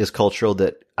detail that is cultural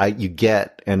that you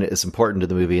get, and is important to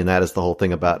the movie, and that is the whole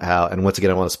thing about how, and once again,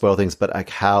 I don't want to spoil things, but like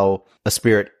how a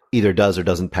spirit either does or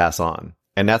doesn't pass on.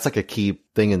 And that's like a key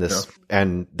thing in this. Yeah.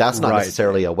 And that's not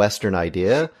necessarily a Western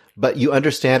idea, but you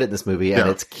understand it in this movie, and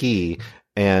it's key.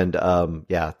 And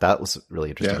that was really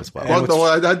interesting as well.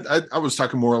 Well, I was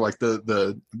talking more like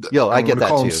the I get that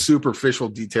call too. Them superficial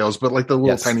details, but like the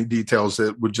little tiny details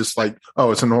that would just like,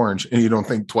 oh, it's an orange, and you don't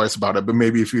think twice about it. But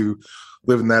maybe if you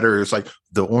live in that area, it's like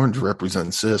the orange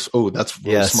represents this. Oh, that's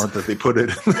really smart that they put it.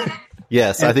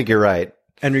 Yes, I think you're right.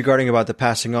 And regarding about the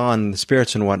passing on, the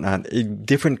spirits and whatnot,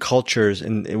 different cultures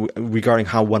and regarding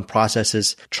how one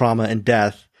processes trauma and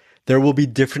death, there will be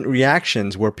different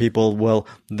reactions where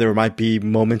there might be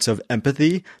moments of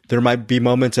empathy. There might be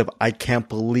moments of, I can't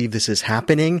believe this is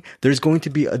happening. There's going to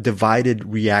be a divided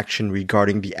reaction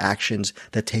regarding the actions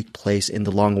that take place in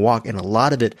The Long Walk. And a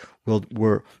lot of it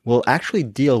will actually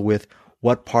deal with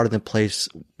what part of the place,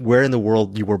 where in the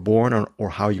world you were born or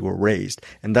how you were raised.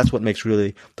 And that's what makes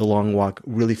really The Long Walk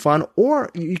really fun.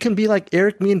 Or you can be like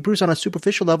Eric, me, and Bruce on a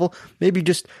superficial level, maybe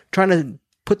just trying to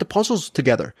put the puzzles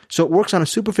together. So it works on a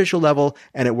superficial level,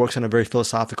 and it works on a very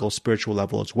philosophical, spiritual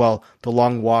level as well. The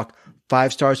Long Walk,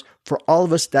 5 stars. For all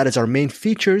of us, that is our main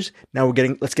features. Now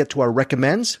let's get to our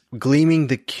recommends. Gleaming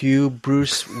the Cube,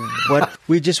 Bruce. What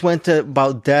we just went to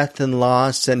about death and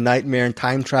loss and nightmare and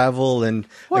time travel and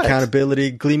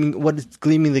accountability. What is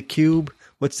Gleaming the Cube?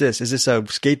 What's this? Is this a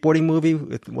skateboarding movie?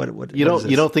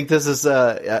 You don't think this is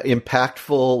a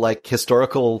impactful, like,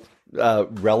 historical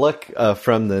relic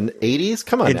from the 80s?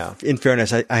 Come on now. In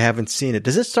fairness, I haven't seen it.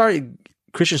 Does it start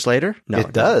Christian Slater? No,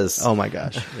 It does. Oh my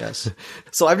gosh. Yes.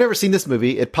 So I've never seen this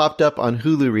movie. It popped up on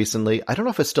Hulu recently. I don't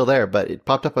know if it's still there, but it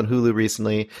popped up on Hulu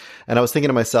recently. And I was thinking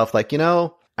to myself, like,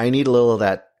 I need a little of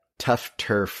that tough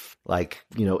turf, like,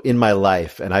 in my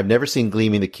life. And I've never seen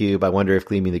Gleaming the Cube. I wonder if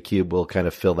Gleaming the Cube will kind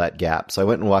of fill that gap. So I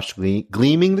went and watched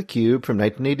Gleaming the Cube from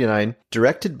 1989,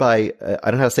 directed by, I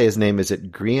don't know how to say his name. Is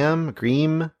it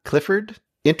Greem Clifford?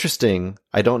 Interesting.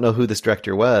 I don't know who this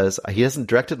director was. He hasn't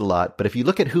directed a lot, but if you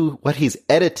look at what he's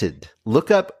edited,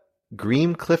 look up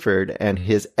Greem Clifford and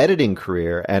his editing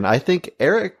career. And I think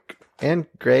Eric and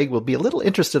Greg will be a little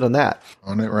interested in that.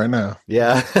 On it right now.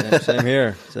 Yeah. Same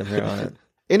here. Same here on it.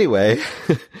 Anyway,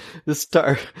 the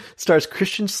stars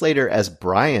Christian Slater as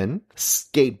Brian,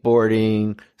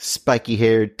 skateboarding,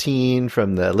 spiky-haired teen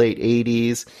from the late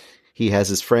 80s. He has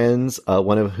his friends,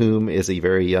 one of whom is a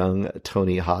very young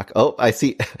Tony Hawk. Oh, I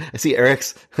see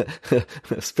Eric's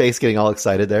face getting all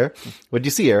excited there. What did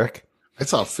you see, Eric? I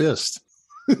saw Fist.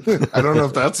 I don't know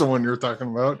if that's the one you're talking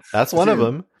about. That's one of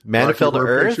them. Man Who Fell to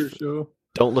Earth.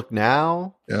 Don't Look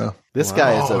Now. Yeah. This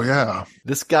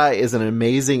guy is an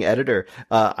amazing editor.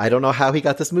 I don't know how he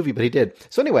got this movie, but he did.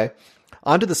 So anyway,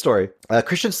 on to the story.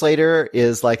 Christian Slater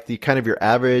is like the kind of your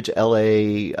average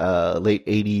LA late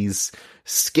 80s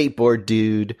skateboard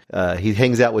dude. He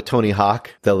hangs out with Tony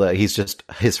Hawk, though he's just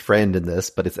his friend in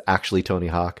this, but it's actually Tony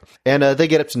Hawk. And they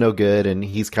get up to no good, and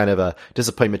he's kind of a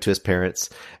disappointment to his parents.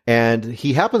 And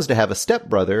he happens to have a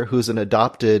stepbrother who's an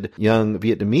adopted young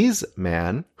Vietnamese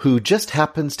man who just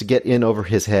happens to get in over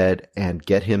his head and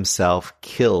get himself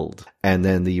killed. And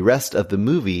then the rest of the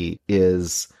movie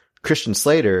is Christian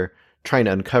Slater trying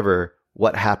to uncover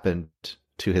what happened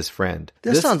to his friend.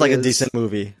 This sounds like a decent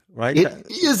movie, right? It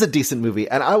is a decent movie,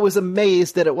 and I was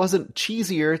amazed that it wasn't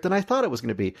cheesier than I thought it was going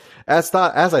to be. As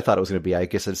I thought it was going to be, I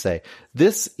guess I'd say.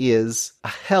 This is a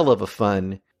hell of a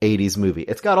fun 80s movie.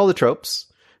 It's got all the tropes.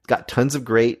 It's got tons of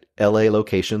great LA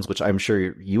locations, which I'm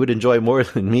sure you would enjoy more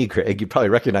than me, Greg. You probably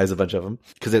recognize a bunch of them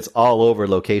because it's all over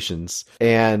locations.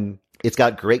 And it's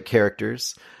got great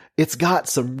characters. It's got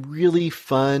some really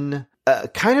fun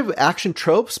kind of action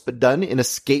tropes, but done in a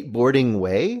skateboarding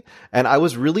way. And I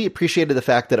was really appreciated the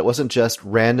fact that it wasn't just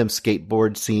random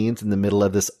skateboard scenes in the middle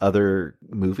of this other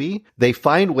movie. They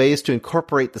find ways to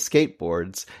incorporate the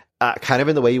skateboards kind of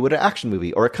in the way you would an action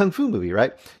movie or a kung fu movie,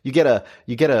 right? You get a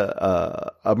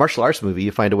martial arts movie,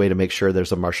 you find a way to make sure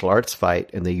there's a martial arts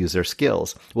fight and they use their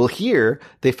skills. Well, here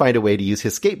they find a way to use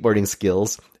his skateboarding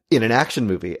skills in an action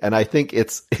movie. And I think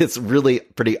it's really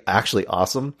pretty actually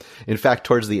awesome. In fact,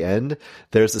 towards the end,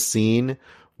 there's a scene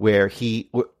where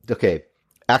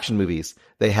action movies,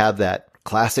 they have that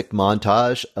classic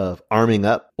montage of arming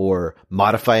up or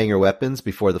modifying your weapons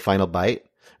before the final fight.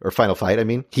 I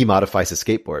mean, he modifies his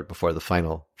skateboard before the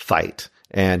final fight.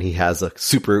 And he has a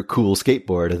super cool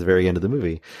skateboard at the very end of the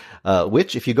movie,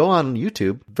 which if you go on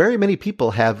YouTube, very many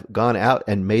people have gone out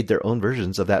and made their own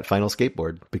versions of that final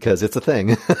skateboard because it's a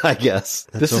thing, I guess.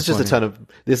 This is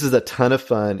a ton of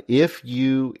fun. If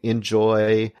you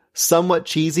enjoy somewhat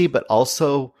cheesy, but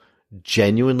also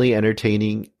genuinely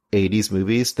entertaining 80s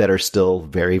movies that are still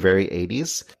very, very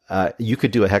 80s, you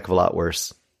could do a heck of a lot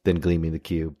worse than Gleaming the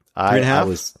Cube.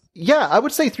 3.5? I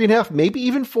would say 3.5, maybe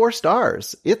even 4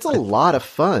 stars. It's a lot of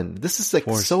fun. This is like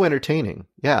so entertaining.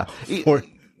 Yeah.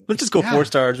 Let's just go 4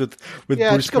 stars with Bruce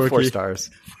just go 4 Corky stars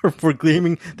for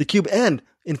Gleaming the Cube. And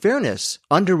in fairness,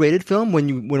 underrated film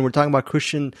when we're talking about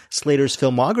Christian Slater's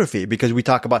filmography, because we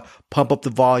talk about Pump Up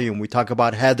the Volume, we talk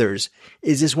about Heathers.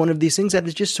 Is this one of these things that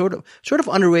is just sort of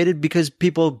underrated because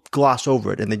people gloss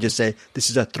over it and they just say this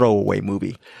is a throwaway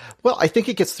movie? Well, I think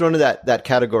it gets thrown into that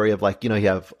category of like, you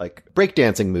have like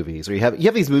breakdancing movies, or you have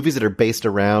these movies that are based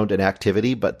around an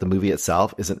activity, but the movie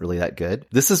itself isn't really that good.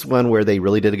 This is one where they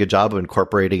really did a good job of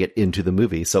incorporating it into the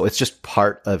movie. So it's just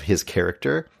part of his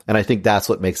character. And I think that's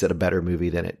what makes it a better movie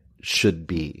than it should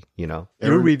be, You're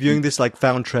reviewing this like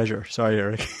found treasure. Sorry,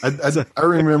 Eric. I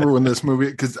remember when this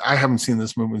movie, because I haven't seen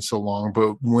this movie in so long,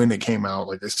 but when it came out,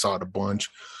 like I saw it a bunch.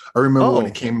 I remember when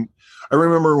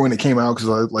it came out because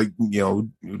I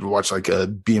you'd watch like a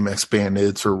BMX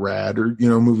Bandits or Rad or,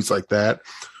 movies like that.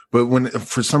 But when,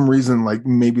 for some reason, like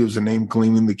maybe it was the name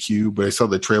Gleaming the Cube, but I saw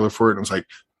the trailer for it and I was like,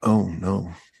 oh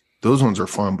no, those ones are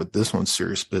fun, but this one's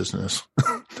serious business.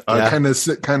 Kind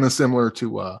of similar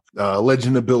to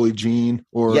Legend of Billie Jean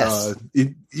or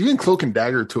even Cloak and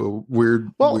Dagger to a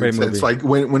weird sense. Like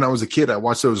when I was a kid, I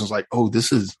watched those and was like, oh,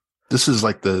 this is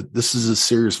a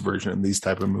serious version of these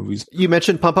type of movies. You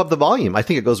mentioned Pump Up the Volume. I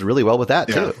think it goes really well with that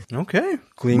too. Okay.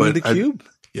 Gleaming the Cube.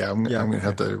 Yeah, I'm gonna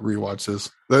have to rewatch this.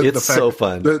 It's so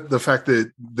fun. The fact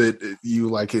that you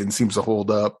like it and seems to hold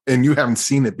up, and you haven't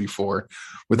seen it before,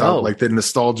 without like the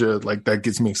nostalgia, like that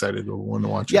gets me excited to want to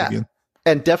watch it again.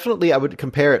 And definitely, I would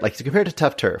compare it, like to compare it to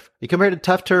Tough Turf. You compare it to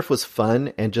Tough Turf was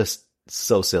fun and just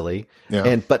so silly,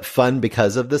 but fun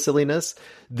because of the silliness.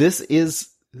 This is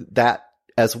that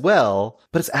as well,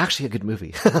 but it's actually a good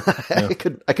movie. I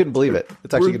couldn't believe it.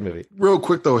 It's actually a good movie. Real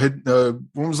quick though,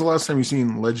 when was the last time you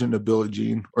seen Legend of Billie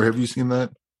Jean, or have you seen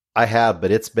that? I have,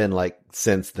 but it's been like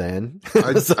since then,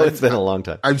 so it's been a long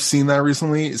time. I've seen that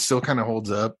recently. It still kind of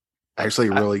holds up. Actually,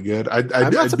 really good.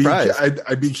 I'm not surprised.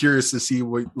 I'd be curious to see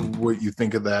what you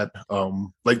think of that.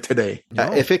 Like today,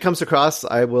 if it comes across,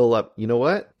 I will. You know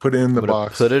what? Put it in the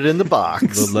box. Put it in the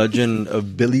box. The Legend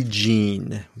of Billie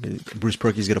Jean. Bruce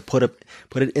Perky's gonna put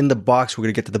it in the box. We're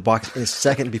gonna get to the box in a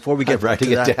second. Before we get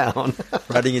writing it down,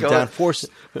 writing it down.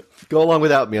 Go along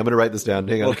without me. I'm gonna write this down.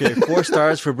 Hang on. Okay, 4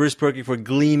 stars for Bruce Perky for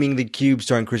Gleaming the Cube,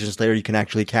 starring Christian Slater. You can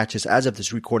actually catch this as of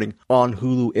this recording on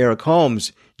Hulu. Eric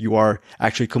Holmes, you are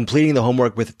actually completing the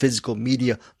homework with physical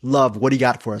media love. What do you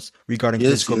got for us regarding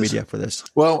physical media for this?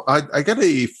 Well, I got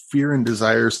a Fear and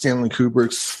Desire, Stanley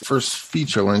Kubrick's first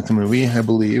feature-length movie, I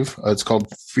believe. It's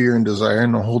called Fear and Desire,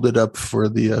 and I'll hold it up for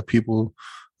the people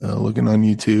looking on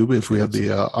YouTube if we have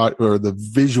the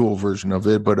visual version of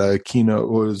it. But Kino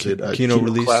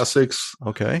release Classics.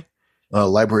 Okay.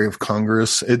 Library of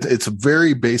Congress. It's a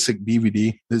very basic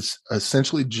DVD. It's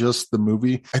essentially just the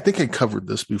movie. I think I covered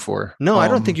this before. No, I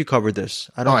don't think you covered this.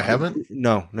 I haven't?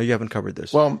 No, you haven't covered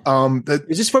this. Well,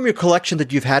 is this from your collection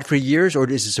that you've had for years, or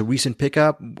is this a recent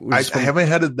pickup? I haven't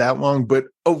had it that long, but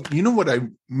you know what? I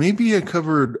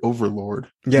covered Overlord.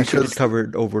 Yes, you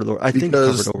covered Overlord. I think you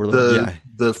covered Overlord.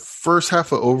 The first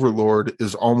half of Overlord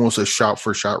is almost a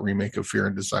shot-for-shot remake of Fear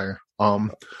and Desire.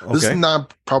 This is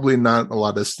probably not a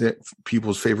lot of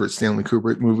people's favorite Stanley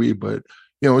Kubrick movie, but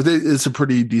it's a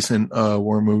pretty decent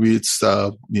war movie. It's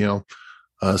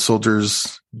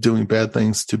soldiers doing bad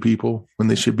things to people when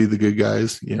they should be the good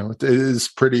guys. It is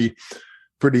pretty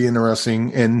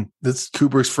interesting, and it's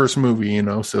Kubrick's first movie.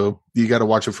 So you got to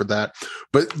watch it for that.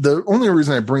 But the only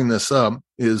reason I bring this up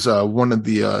is one of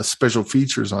the special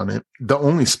features on it. The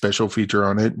only special feature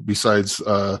on it, besides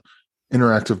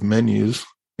interactive menus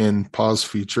and pause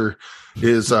feature,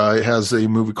 is it has a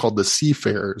movie called The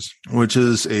Seafarers, which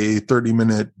is a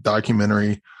 30-minute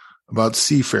documentary about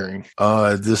seafaring.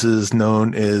 This is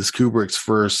known as Kubrick's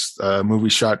first movie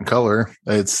shot in color.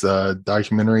 It's a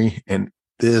documentary, and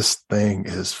this thing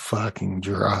is fucking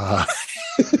dry.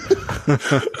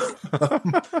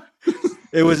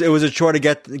 It was a chore to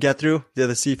get through.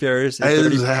 The Seafarers.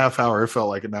 It was a half hour. It felt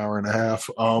like an hour and a half.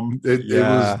 It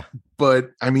was.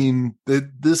 But I mean,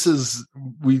 this is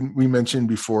we mentioned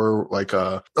before, like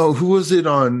who was it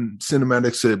on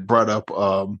Cinematics that brought up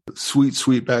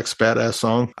Sweetback's Badass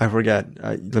Song? I forget.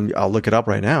 I'll look it up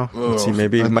right now. Let's see,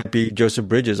 maybe it might be Joseph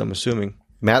Bridges. I'm assuming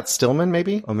Matt Stillman,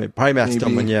 maybe. Oh, probably Matt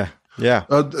Stillman. Yeah.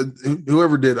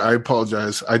 Whoever did, I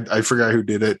apologize. I forgot who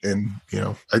did it, and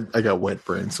I got wet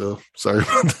brain, so sorry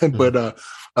about that.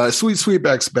 But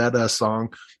Sweetback's Badass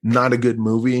Song, not a good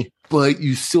movie, but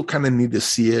you still kind of need to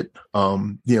see it.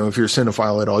 If you're a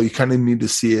cinephile at all, you kind of need to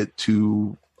see it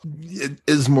it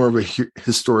is more of a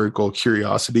historical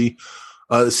curiosity.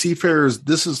 Seafarers,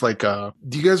 this is like do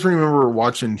you guys remember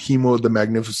watching Hemo the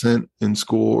Magnificent in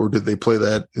school, or did they play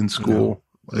that in school?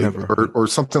 Or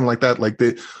something like that,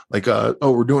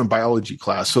 we're doing biology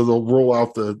class, so they'll roll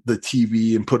out the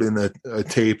TV and put in a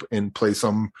tape and play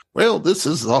some. Well, this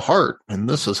is the heart, and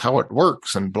this is how it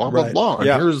works, and blah blah blah.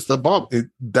 And here's the bob.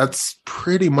 That's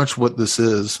pretty much what this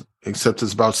is, except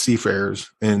it's about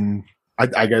seafarers. And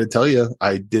I got to tell you,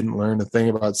 I didn't learn a thing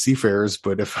about seafarers,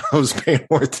 but if I was paying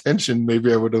more attention,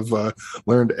 maybe I would have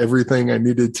learned everything I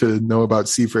needed to know about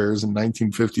seafarers in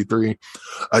 1953.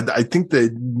 I think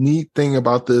the neat thing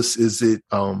about this is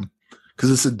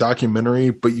because it's a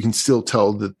documentary, but you can still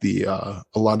tell that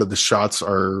a lot of the shots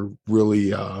are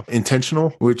really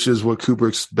intentional, which is what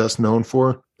Kubrick's best known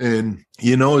for. And,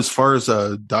 as far as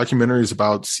documentaries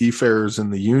about seafarers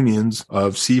and the unions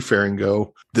of seafaring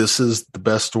go, this is the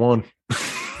best one.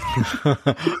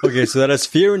 Okay, so that is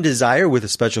Fear and Desire with a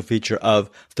special feature of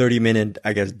 30-minute,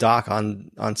 I guess, doc on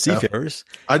seafarers.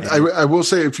 I will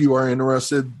say, if you are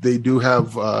interested, they do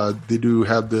have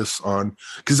this on,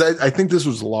 because I think this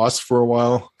was lost for a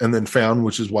while and then found,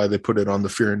 which is why they put it on the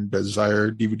Fear and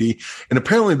Desire DVD. And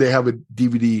apparently they have a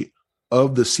DVD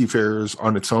of the Seafarers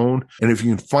on its own. And if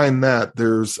you can find that,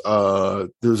 there's a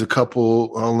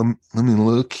couple. Let me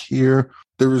look here.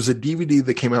 There was a DVD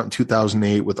that came out in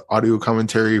 2008 with audio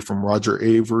commentary from Roger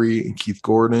Avery and Keith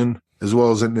Gordon. as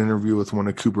well as an interview with one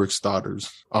of Kubrick's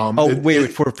daughters. Wait,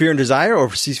 for Fear and Desire or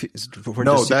for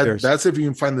no, just Seafarers? that's if you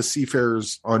can find the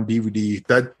Seafarers on DVD.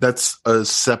 That's a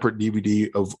separate DVD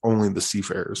of only the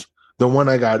Seafarers. The one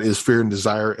I got is Fear and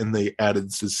Desire, and they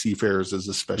added the Seafarers as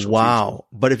a special feature.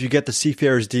 But if you get the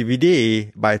Seafarers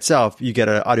DVD by itself, you get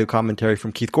an audio commentary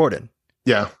from Keith Gordon.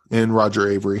 Yeah, and Roger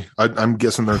Avery. I'm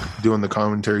guessing they're doing the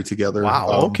commentary together. Wow.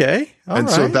 Okay. All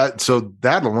right. so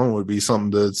that alone would be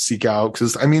something to seek out,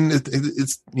 because I mean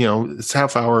it's it's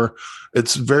half hour.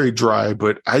 It's very dry,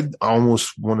 but I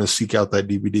almost want to seek out that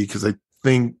DVD, because I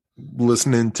think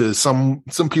listening to some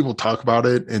people talk about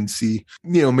it and see,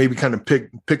 maybe kind of pick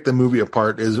the movie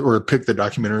apart or pick the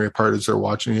documentary apart as they're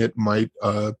watching it might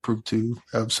prove to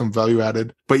have some value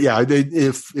added. But yeah,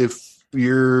 if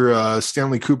you're a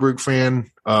Stanley Kubrick fan,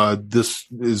 this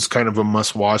is kind of a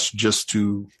must watch just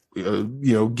to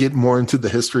get more into the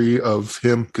history of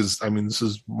him, because I mean, this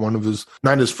is one of his,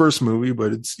 not his first movie,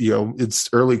 but it's it's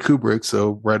early Kubrick,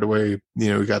 so right away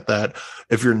we got that.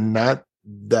 If you're not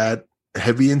that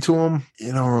heavy into him,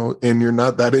 and you're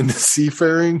not that into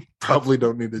seafaring, probably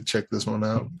don't need to check this one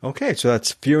out. Okay, so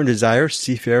that's Fear and Desire,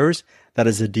 Seafarers. That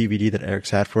is a DVD that Eric's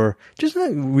had for just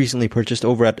recently purchased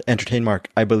over at Entertain Mark.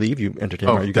 I believe you Entertain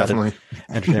Mark. You definitely. Got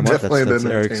it. Entertain Mark. That's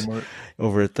Eric's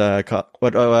over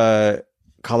at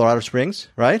Colorado Springs,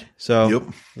 right?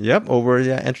 So, yep, over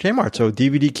Entertain Mart. So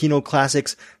DVD Kino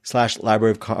Classics /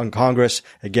 Library of Congress.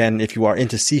 Again, if you are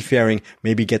into seafaring,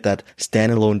 maybe get that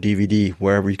standalone DVD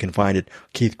wherever you can find it.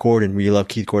 Keith Gordon, we love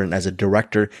Keith Gordon as a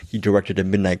director. He directed A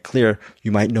Midnight Clear.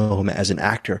 You might know him as an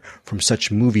actor from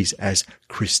such movies as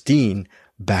Christine,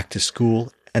 Back to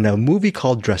School, and a movie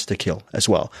called Dress to Kill as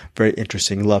well. Very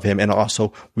interesting. Love him. And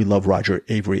also, we love Roger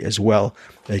Avery as well,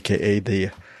 aka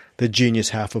the genius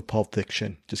half of Pulp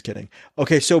Fiction. Just kidding.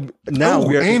 Okay, so now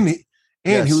we are... He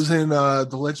was in The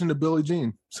Legend of Billie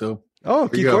Jean. So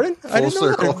Keith Gordon? I didn't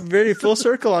know that. Very full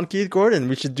circle on Keith Gordon.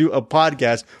 We should do a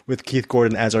podcast with Keith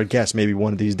Gordon as our guest maybe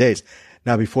one of these days.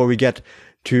 Now, before we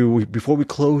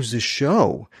close the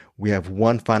show, we have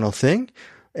one final thing.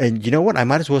 And you know what? I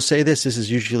might as well say this. This is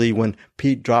usually when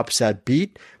Pete drops that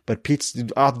beat, but Pete's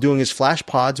off doing his flash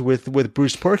pods with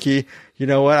Bruce Perky. You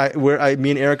know what? Me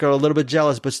and Eric are a little bit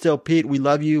jealous, but still, Pete, we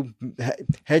love you.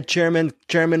 Head chairman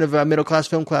of Middle Class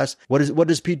Film Class. What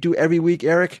does Pete do every week,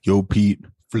 Eric? Yo, Pete,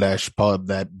 flash pod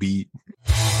that beat.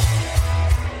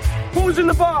 Who's in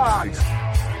the box?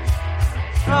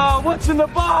 What's in the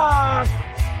box?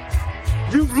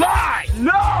 You lie!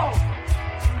 No!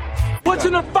 What's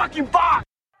in the fucking box?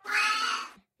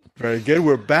 Very good.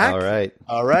 We're back.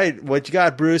 All right. What you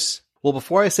got, Bruce? Well,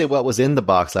 before I say what was in the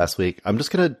box last week, I'm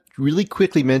just going to really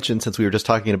quickly mention, since we were just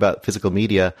talking about physical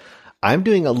media, I'm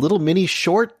doing a little mini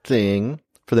short thing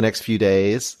for the next few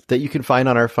days that you can find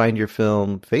on our Find Your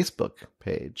Film Facebook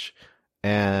page.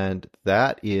 And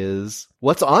that is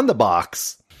What's on the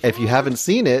Box. If you haven't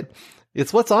seen it,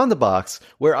 it's What's on the Box,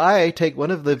 where I take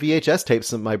one of the VHS tapes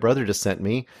that my brother just sent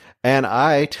me, and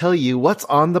I tell you what's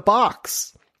on the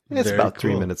box. It's very about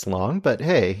 3 minutes long, but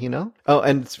hey, Oh,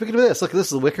 and speaking of this, look, this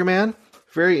is a Wicker Man.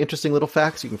 Very interesting little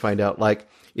facts you can find out. Like,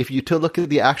 if you look at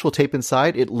the actual tape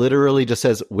inside, it literally just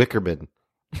says Wickerman.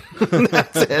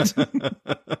 That's it.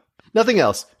 Nothing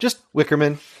else. Just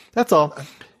Wickerman. That's all.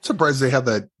 Surprised they have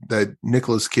that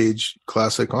Nicolas Cage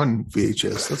classic on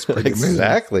VHS. That's pretty amazing.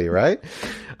 Exactly, right?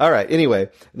 All right. Anyway,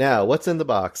 now what's in the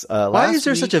box? Why is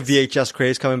there such a VHS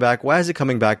craze coming back? Why is it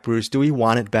coming back, Bruce? Do we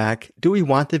want it back? Do we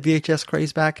want the VHS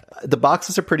craze back? The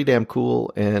boxes are pretty damn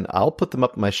cool, and I'll put them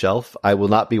up on my shelf. I will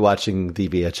not be watching the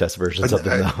VHS versions of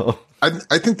them, though.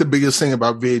 I think the biggest thing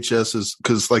about VHS is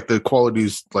because the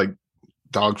quality's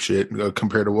dog shit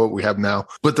compared to what we have now.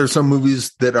 But there's some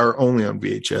movies that are only on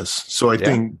VHS. So I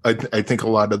think a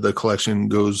lot of the collection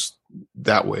goes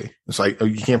that way. It's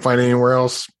you can't find it anywhere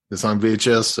else. It's on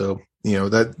VHS. So,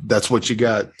 that's what you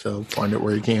got. So find it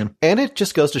where you can. And it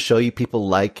just goes to show you people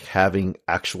like having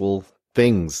actual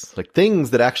things, like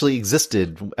things that actually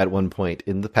existed at one point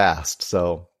in the past.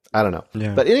 So I don't know.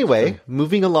 Yeah. But anyway,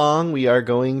 moving along, we are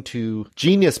going to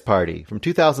Genius Party from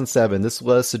 2007. This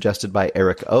was suggested by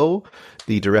Eric O.,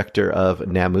 the director of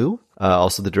Namu,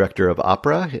 also the director of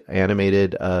Opera,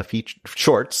 animated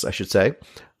shorts, I should say,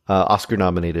 Oscar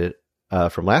nominated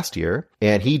from last year.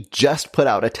 And he just put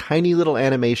out a tiny little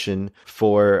animation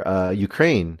for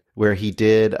Ukraine, where he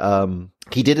did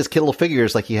he did his little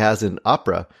figures like he has in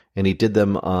opera, and he did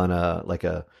them on a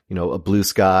blue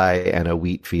sky and a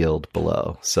wheat field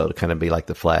below. So to kind of be like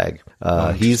the flag.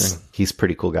 He's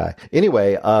pretty cool guy.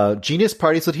 Anyway, Genius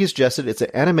Party is what he suggested. It's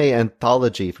an anime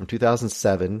anthology from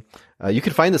 2007. You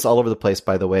can find this all over the place,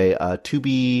 by the way.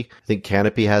 Tubi, I think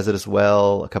Canopy has it as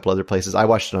well. A couple other places. I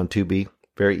watched it on Tubi.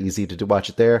 Very easy to watch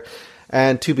it there.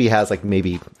 And Tubi has like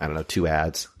maybe, I don't know, 2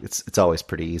 ads. It's always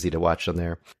pretty easy to watch on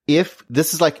there. If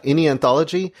this is like any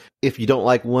anthology, if you don't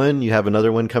like one, you have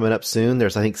another one coming up soon.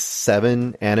 There's, I think,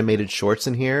 7 animated shorts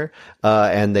in here.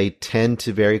 And they tend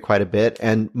to vary quite a bit.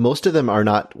 And most of them are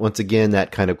not, once again,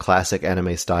 that kind of classic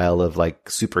anime style of like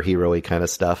superhero-y kind of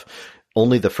stuff.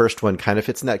 Only the first one kind of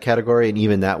fits in that category. And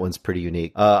even that one's pretty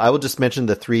unique. I will just mention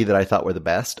the 3 that I thought were the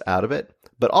best out of it.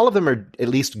 But all of them are at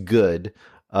least good.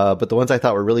 But the ones I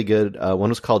thought were really good, one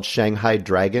was called Shanghai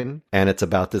Dragon, and it's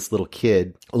about this little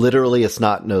kid, literally a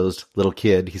snot-nosed little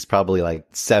kid. He's probably like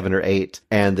 7 or 8,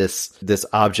 and this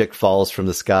object falls from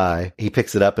the sky. He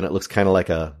picks it up, and it looks kind of like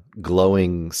a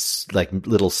glowing, like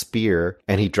little spear,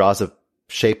 and he draws a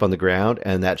shape on the ground,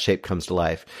 and that shape comes to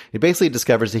life. He basically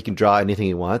discovers he can draw anything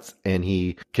he wants, and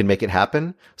he can make it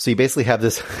happen. So you basically have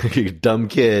this dumb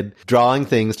kid drawing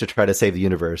things to try to save the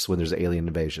universe when there's an alien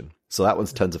invasion. So that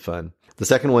one's tons of fun. The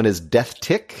second one is Death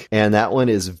Tick, and that one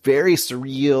is very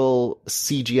surreal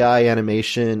CGI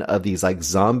animation of these like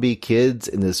zombie kids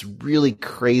in this really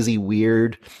crazy,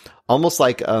 weird, almost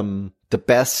like the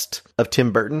best of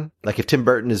Tim Burton. Like if Tim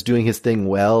Burton is doing his thing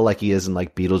well, like he is in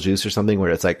like Beetlejuice or something,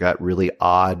 where it's like that really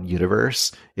odd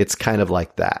universe, it's kind of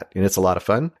like that, and it's a lot of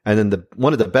fun. And then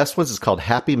one of the best ones is called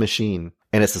Happy Machine.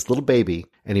 And it's this little baby,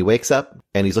 and he wakes up,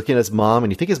 and he's looking at his mom,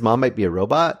 and you think his mom might be a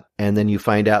robot, and then you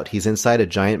find out he's inside a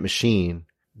giant machine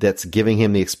that's giving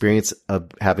him the experience of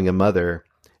having a mother,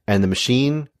 and the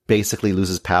machine basically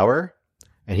loses power,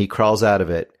 and he crawls out of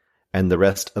it, and the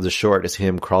rest of the short is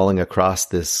him crawling across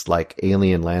this, like,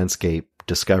 alien landscape,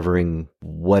 discovering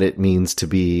what it means to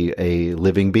be a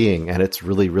living being, and it's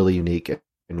really, really unique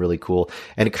and really cool.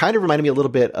 And it kind of reminded me a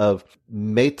little bit of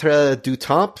Maître du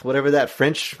Temps, whatever that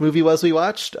French movie was we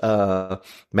watched,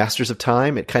 Masters of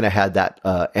Time. It kind of had that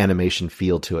animation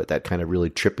feel to it, that kind of really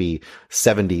trippy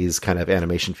 70s kind of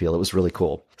animation feel. It was really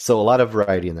cool. So a lot of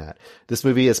variety in that. This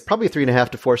movie is probably 3.5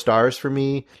 to 4 stars for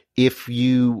me. If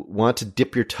you want to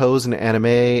dip your toes in anime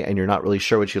and you're not really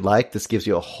sure what you like, this gives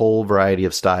you a whole variety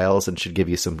of styles and should give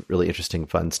you some really interesting,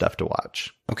 fun stuff to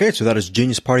watch. Okay, so that is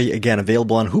Genius Party, again,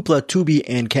 available on Hoopla, Tubi,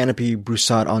 and Canopy.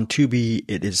 Broussard on Tubi.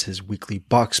 It is his weekly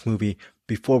box movie.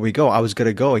 Before we go, I was going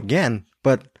to go again,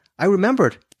 but I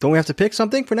remembered. Don't we have to pick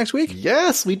something for next week?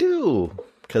 Yes, we do.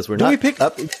 Because we're do not we pick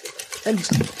up.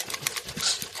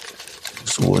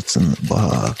 So what's in the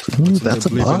box? Ooh, that's a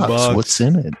box. What's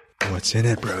in it? What's in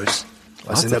it, bros? What's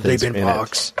Lots in the of things bleeping in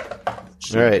box?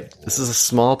 All right. This is a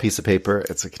small piece of paper.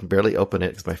 I can barely open it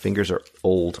because my fingers are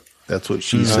old. That's what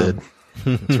she said.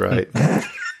 That's right.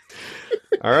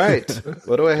 All right.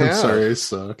 What do I have? I'm sorry, I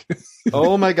suck.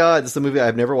 Oh my God. This is a movie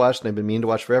I've never watched and I've been meaning to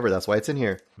watch forever. That's why it's in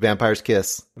here. Vampire's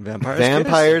Kiss.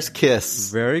 Vampire's Kiss.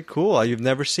 Very cool. You've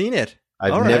never seen it.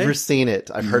 I've never seen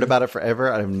it. I've heard about it forever.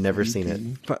 And I've never seen it.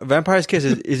 Vampire's Kiss.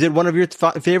 Is it one of your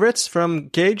favorites from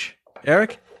Cage,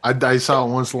 Eric? I saw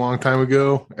it once a long time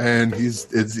ago, and he's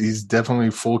definitely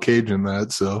full Cage in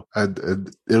that. So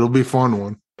it'll be a fun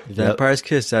one. Vampire's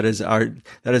Kiss. That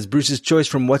is Bruce's choice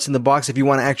from What's in the Box. If you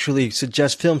want to actually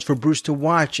suggest films for Bruce to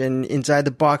watch, and inside the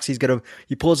box,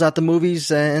 he pulls out the movies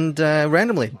and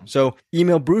randomly. So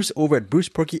email Bruce over at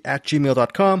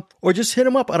bruceporky@gmail.com, or just hit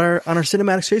him up on our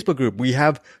Cinematics Facebook group. We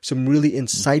have some really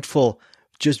insightful,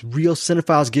 just real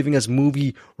cinephiles giving us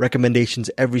movie recommendations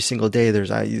every single day.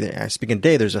 Speaking of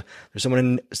day, there's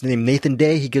someone named Nathan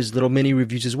Day. He gives little mini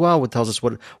reviews as well, tells us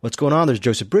what's going on. There's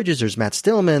Joseph Bridges, there's Matt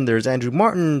Stillman, there's Andrew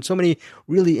Martin, so many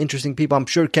really interesting people. I'm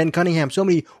sure Ken Cunningham, so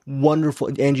many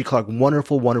wonderful, Angie Clark,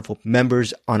 wonderful, wonderful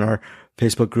members on our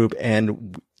Facebook group.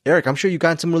 And Eric, I'm sure you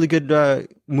got some really good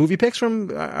movie picks from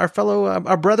our fellow,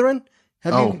 our brethren.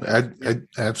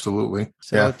 Absolutely.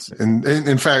 So yeah. And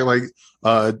in fact, like,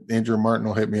 Andrew Martin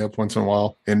will hit me up once in a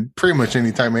while, and pretty much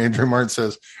anytime Andrew Martin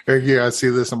says, "Hey, yeah, I see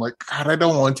this," I'm like, "God, I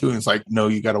don't want to." And it's like, "No,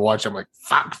 you got to watch it." I'm like,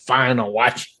 "Fuck, fine, I'll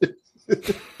watch it."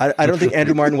 I don't think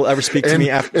Andrew Martin will ever speak to me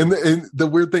after. And the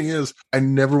weird thing is, I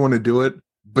never want to do it,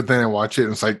 but then I watch it,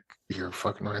 and it's like, "You're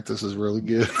fucking right. This is really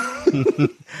good."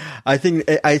 I think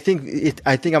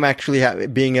I'm actually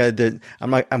I'm going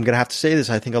to have to say this.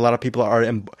 I think a lot of people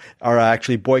are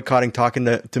actually boycotting talking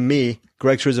to me,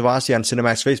 Greg Trzavasi on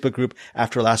Cinemax Facebook group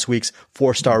after last week's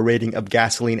 4-star rating of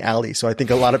Gasoline Alley. So I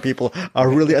think a lot of people are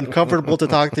really uncomfortable to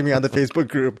talk to me on the Facebook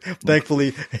group.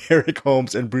 Thankfully, Eric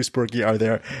Holmes and Bruce Perky are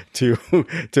there to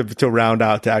round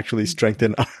out, to actually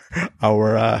strengthen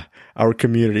our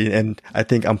community. And I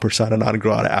think I'm persona non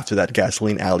grata after that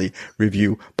Gasoline Alley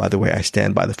review. By the way, I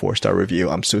stand by the 4-star review.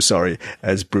 I'm so sorry,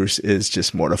 as Bruce is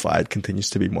just mortified,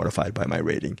 continues to be mortified by my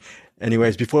rating.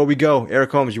 Anyways, before we go,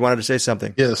 Eric Holmes, you wanted to say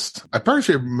something. Yes. I probably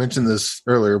should have mentioned this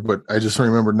earlier, but I just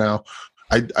remembered now.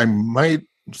 I might,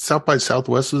 South by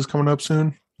Southwest is coming up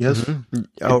soon. Yes. Mm-hmm.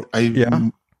 Oh,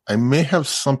 I may have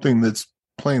something that's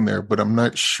playing there, but I'm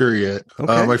not sure yet.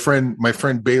 Okay. My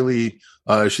friend Bailey,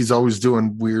 she's always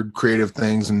doing weird creative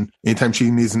things, and anytime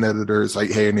she needs an editor, it's like,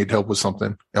 hey, I need help with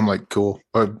something. I'm like, cool.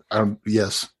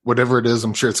 Yes, whatever it is,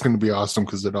 I'm sure it's going to be awesome,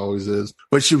 because it always is.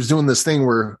 But she was doing this thing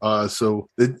where, so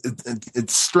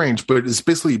it's strange, but it's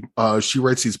basically, she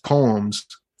writes these poems,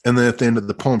 and then at the end of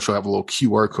the poem, she'll have a little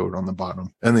QR code on the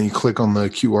bottom. And then you click on the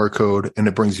QR code, and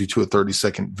it brings you to a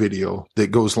 30-second video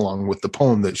that goes along with the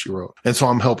poem that she wrote. And so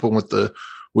I'm helping with 2 of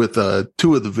the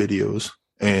videos.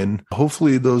 And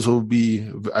hopefully those will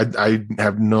be, I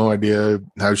have no idea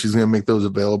how she's going to make those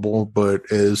available.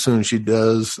 But as soon as she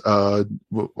does, I'll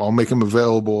make them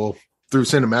available through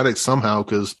Cinematics somehow,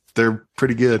 because they're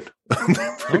pretty good.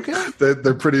 Okay.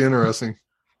 They're pretty interesting.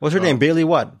 What's her name? Bailey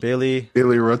what? Bailey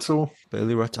Rutzel.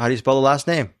 Bailey Rutzel. How do you spell the last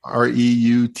name?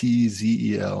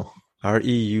 Reutzel.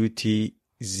 Reutzel.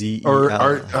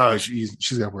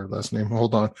 She's got a weird last name.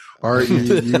 Hold on.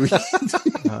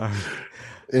 Reu.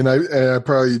 And I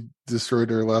probably destroyed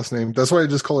her last name. That's why I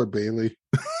just call her Bailey.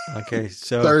 Okay,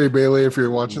 so sorry, Bailey, if you're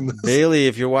watching this. Bailey,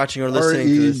 if you're watching or listening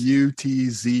to this.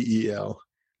 Reutzel.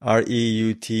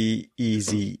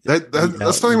 Reutez.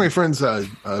 That's something my friends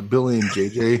Billy and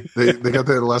JJ. They got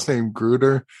that last name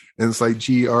Gruder, and it's like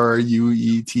Gruet or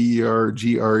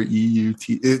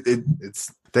Greut.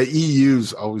 It's the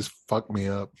EUs always fuck me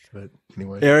up. But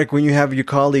anyway, Eric, when you have your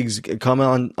colleagues come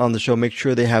on the show, make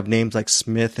sure they have names like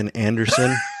Smith and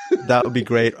Anderson. That would be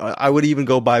great. I would even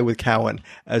go by with Cowan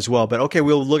as well. But okay,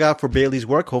 we'll look out for Bailey's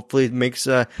work. Hopefully it makes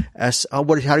how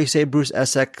do you say, Bruce?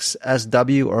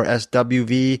 SXSW or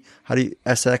SWV? How do you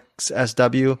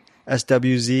SXSW?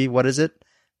 SWZ? What is it?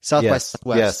 Southwest.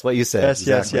 Yes, what you said.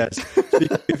 Yes.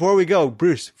 Before we go,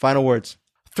 Bruce, final words.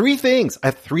 3 things. I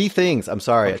have 3 things. I'm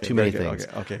sorry. I have too many things.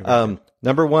 Okay.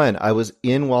 Number 1, I was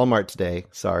in Walmart today.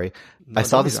 Sorry. I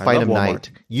saw the Spine of Night.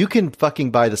 You can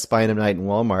fucking buy the Spine of Night in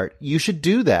Walmart. You should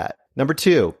do that. Number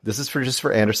 2, this is just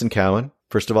for Anderson Cowan.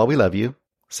 First of all, we love you.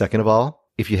 Second of all,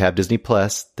 if you have Disney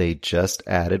Plus, they just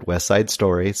added West Side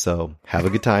Story, so have a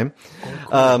good time.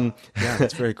 Cool. Yeah,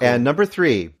 that's very cool. And number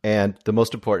 3, and the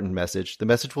most important message, the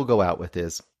message we'll go out with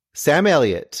is, Sam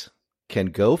Elliott can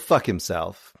go fuck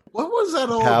himself. What was that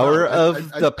all Power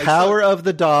about? The power of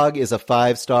the dog is a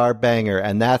 5-star banger,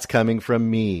 and that's coming from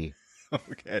me.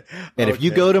 Okay. And if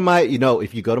you go to my,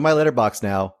 if you go to my letterbox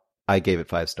now, I gave it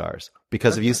 5 stars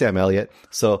because of you, Sam Elliott.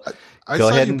 So I go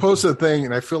saw ahead you and post a thing,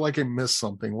 and I feel like I missed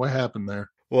something. What happened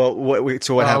there? Well, what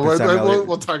happened, Sam Elliott?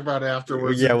 We'll talk about it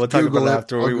afterwards. Yeah, we'll talk about it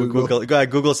after. Google. Go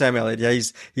ahead, Google Sam Elliott. Yeah,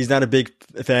 he's not a big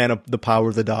fan of the power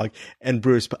of the dog. And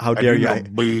Bruce, how dare you?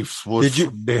 Beefs was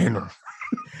for dinner.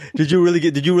 Did you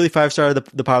really 5-star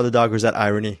the power of the dog, or is that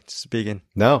irony speaking?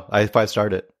 No, I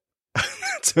 5-starred it.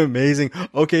 It's amazing.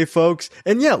 Okay, folks.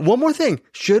 And yeah, one more thing.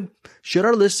 Should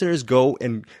our listeners go,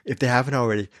 and if they haven't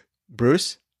already,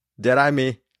 Bruce, Deadeye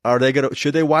Me,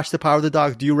 should they watch The Power of the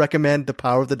Dog? Do you recommend The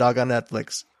Power of the Dog on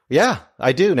Netflix? Yeah,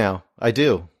 I do now. I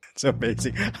do. It's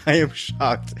amazing. I am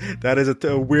shocked. That is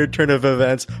a weird turn of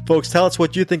events. Folks, tell us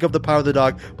what you think of The Power of the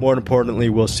Dog.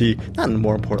 We'll see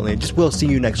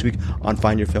you next week on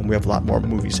Find Your Film. We have a lot more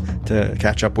movies to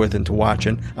catch up with and to watch.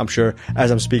 And I'm sure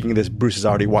as I'm speaking this, Bruce has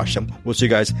already watched them. We'll see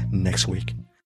you guys next week.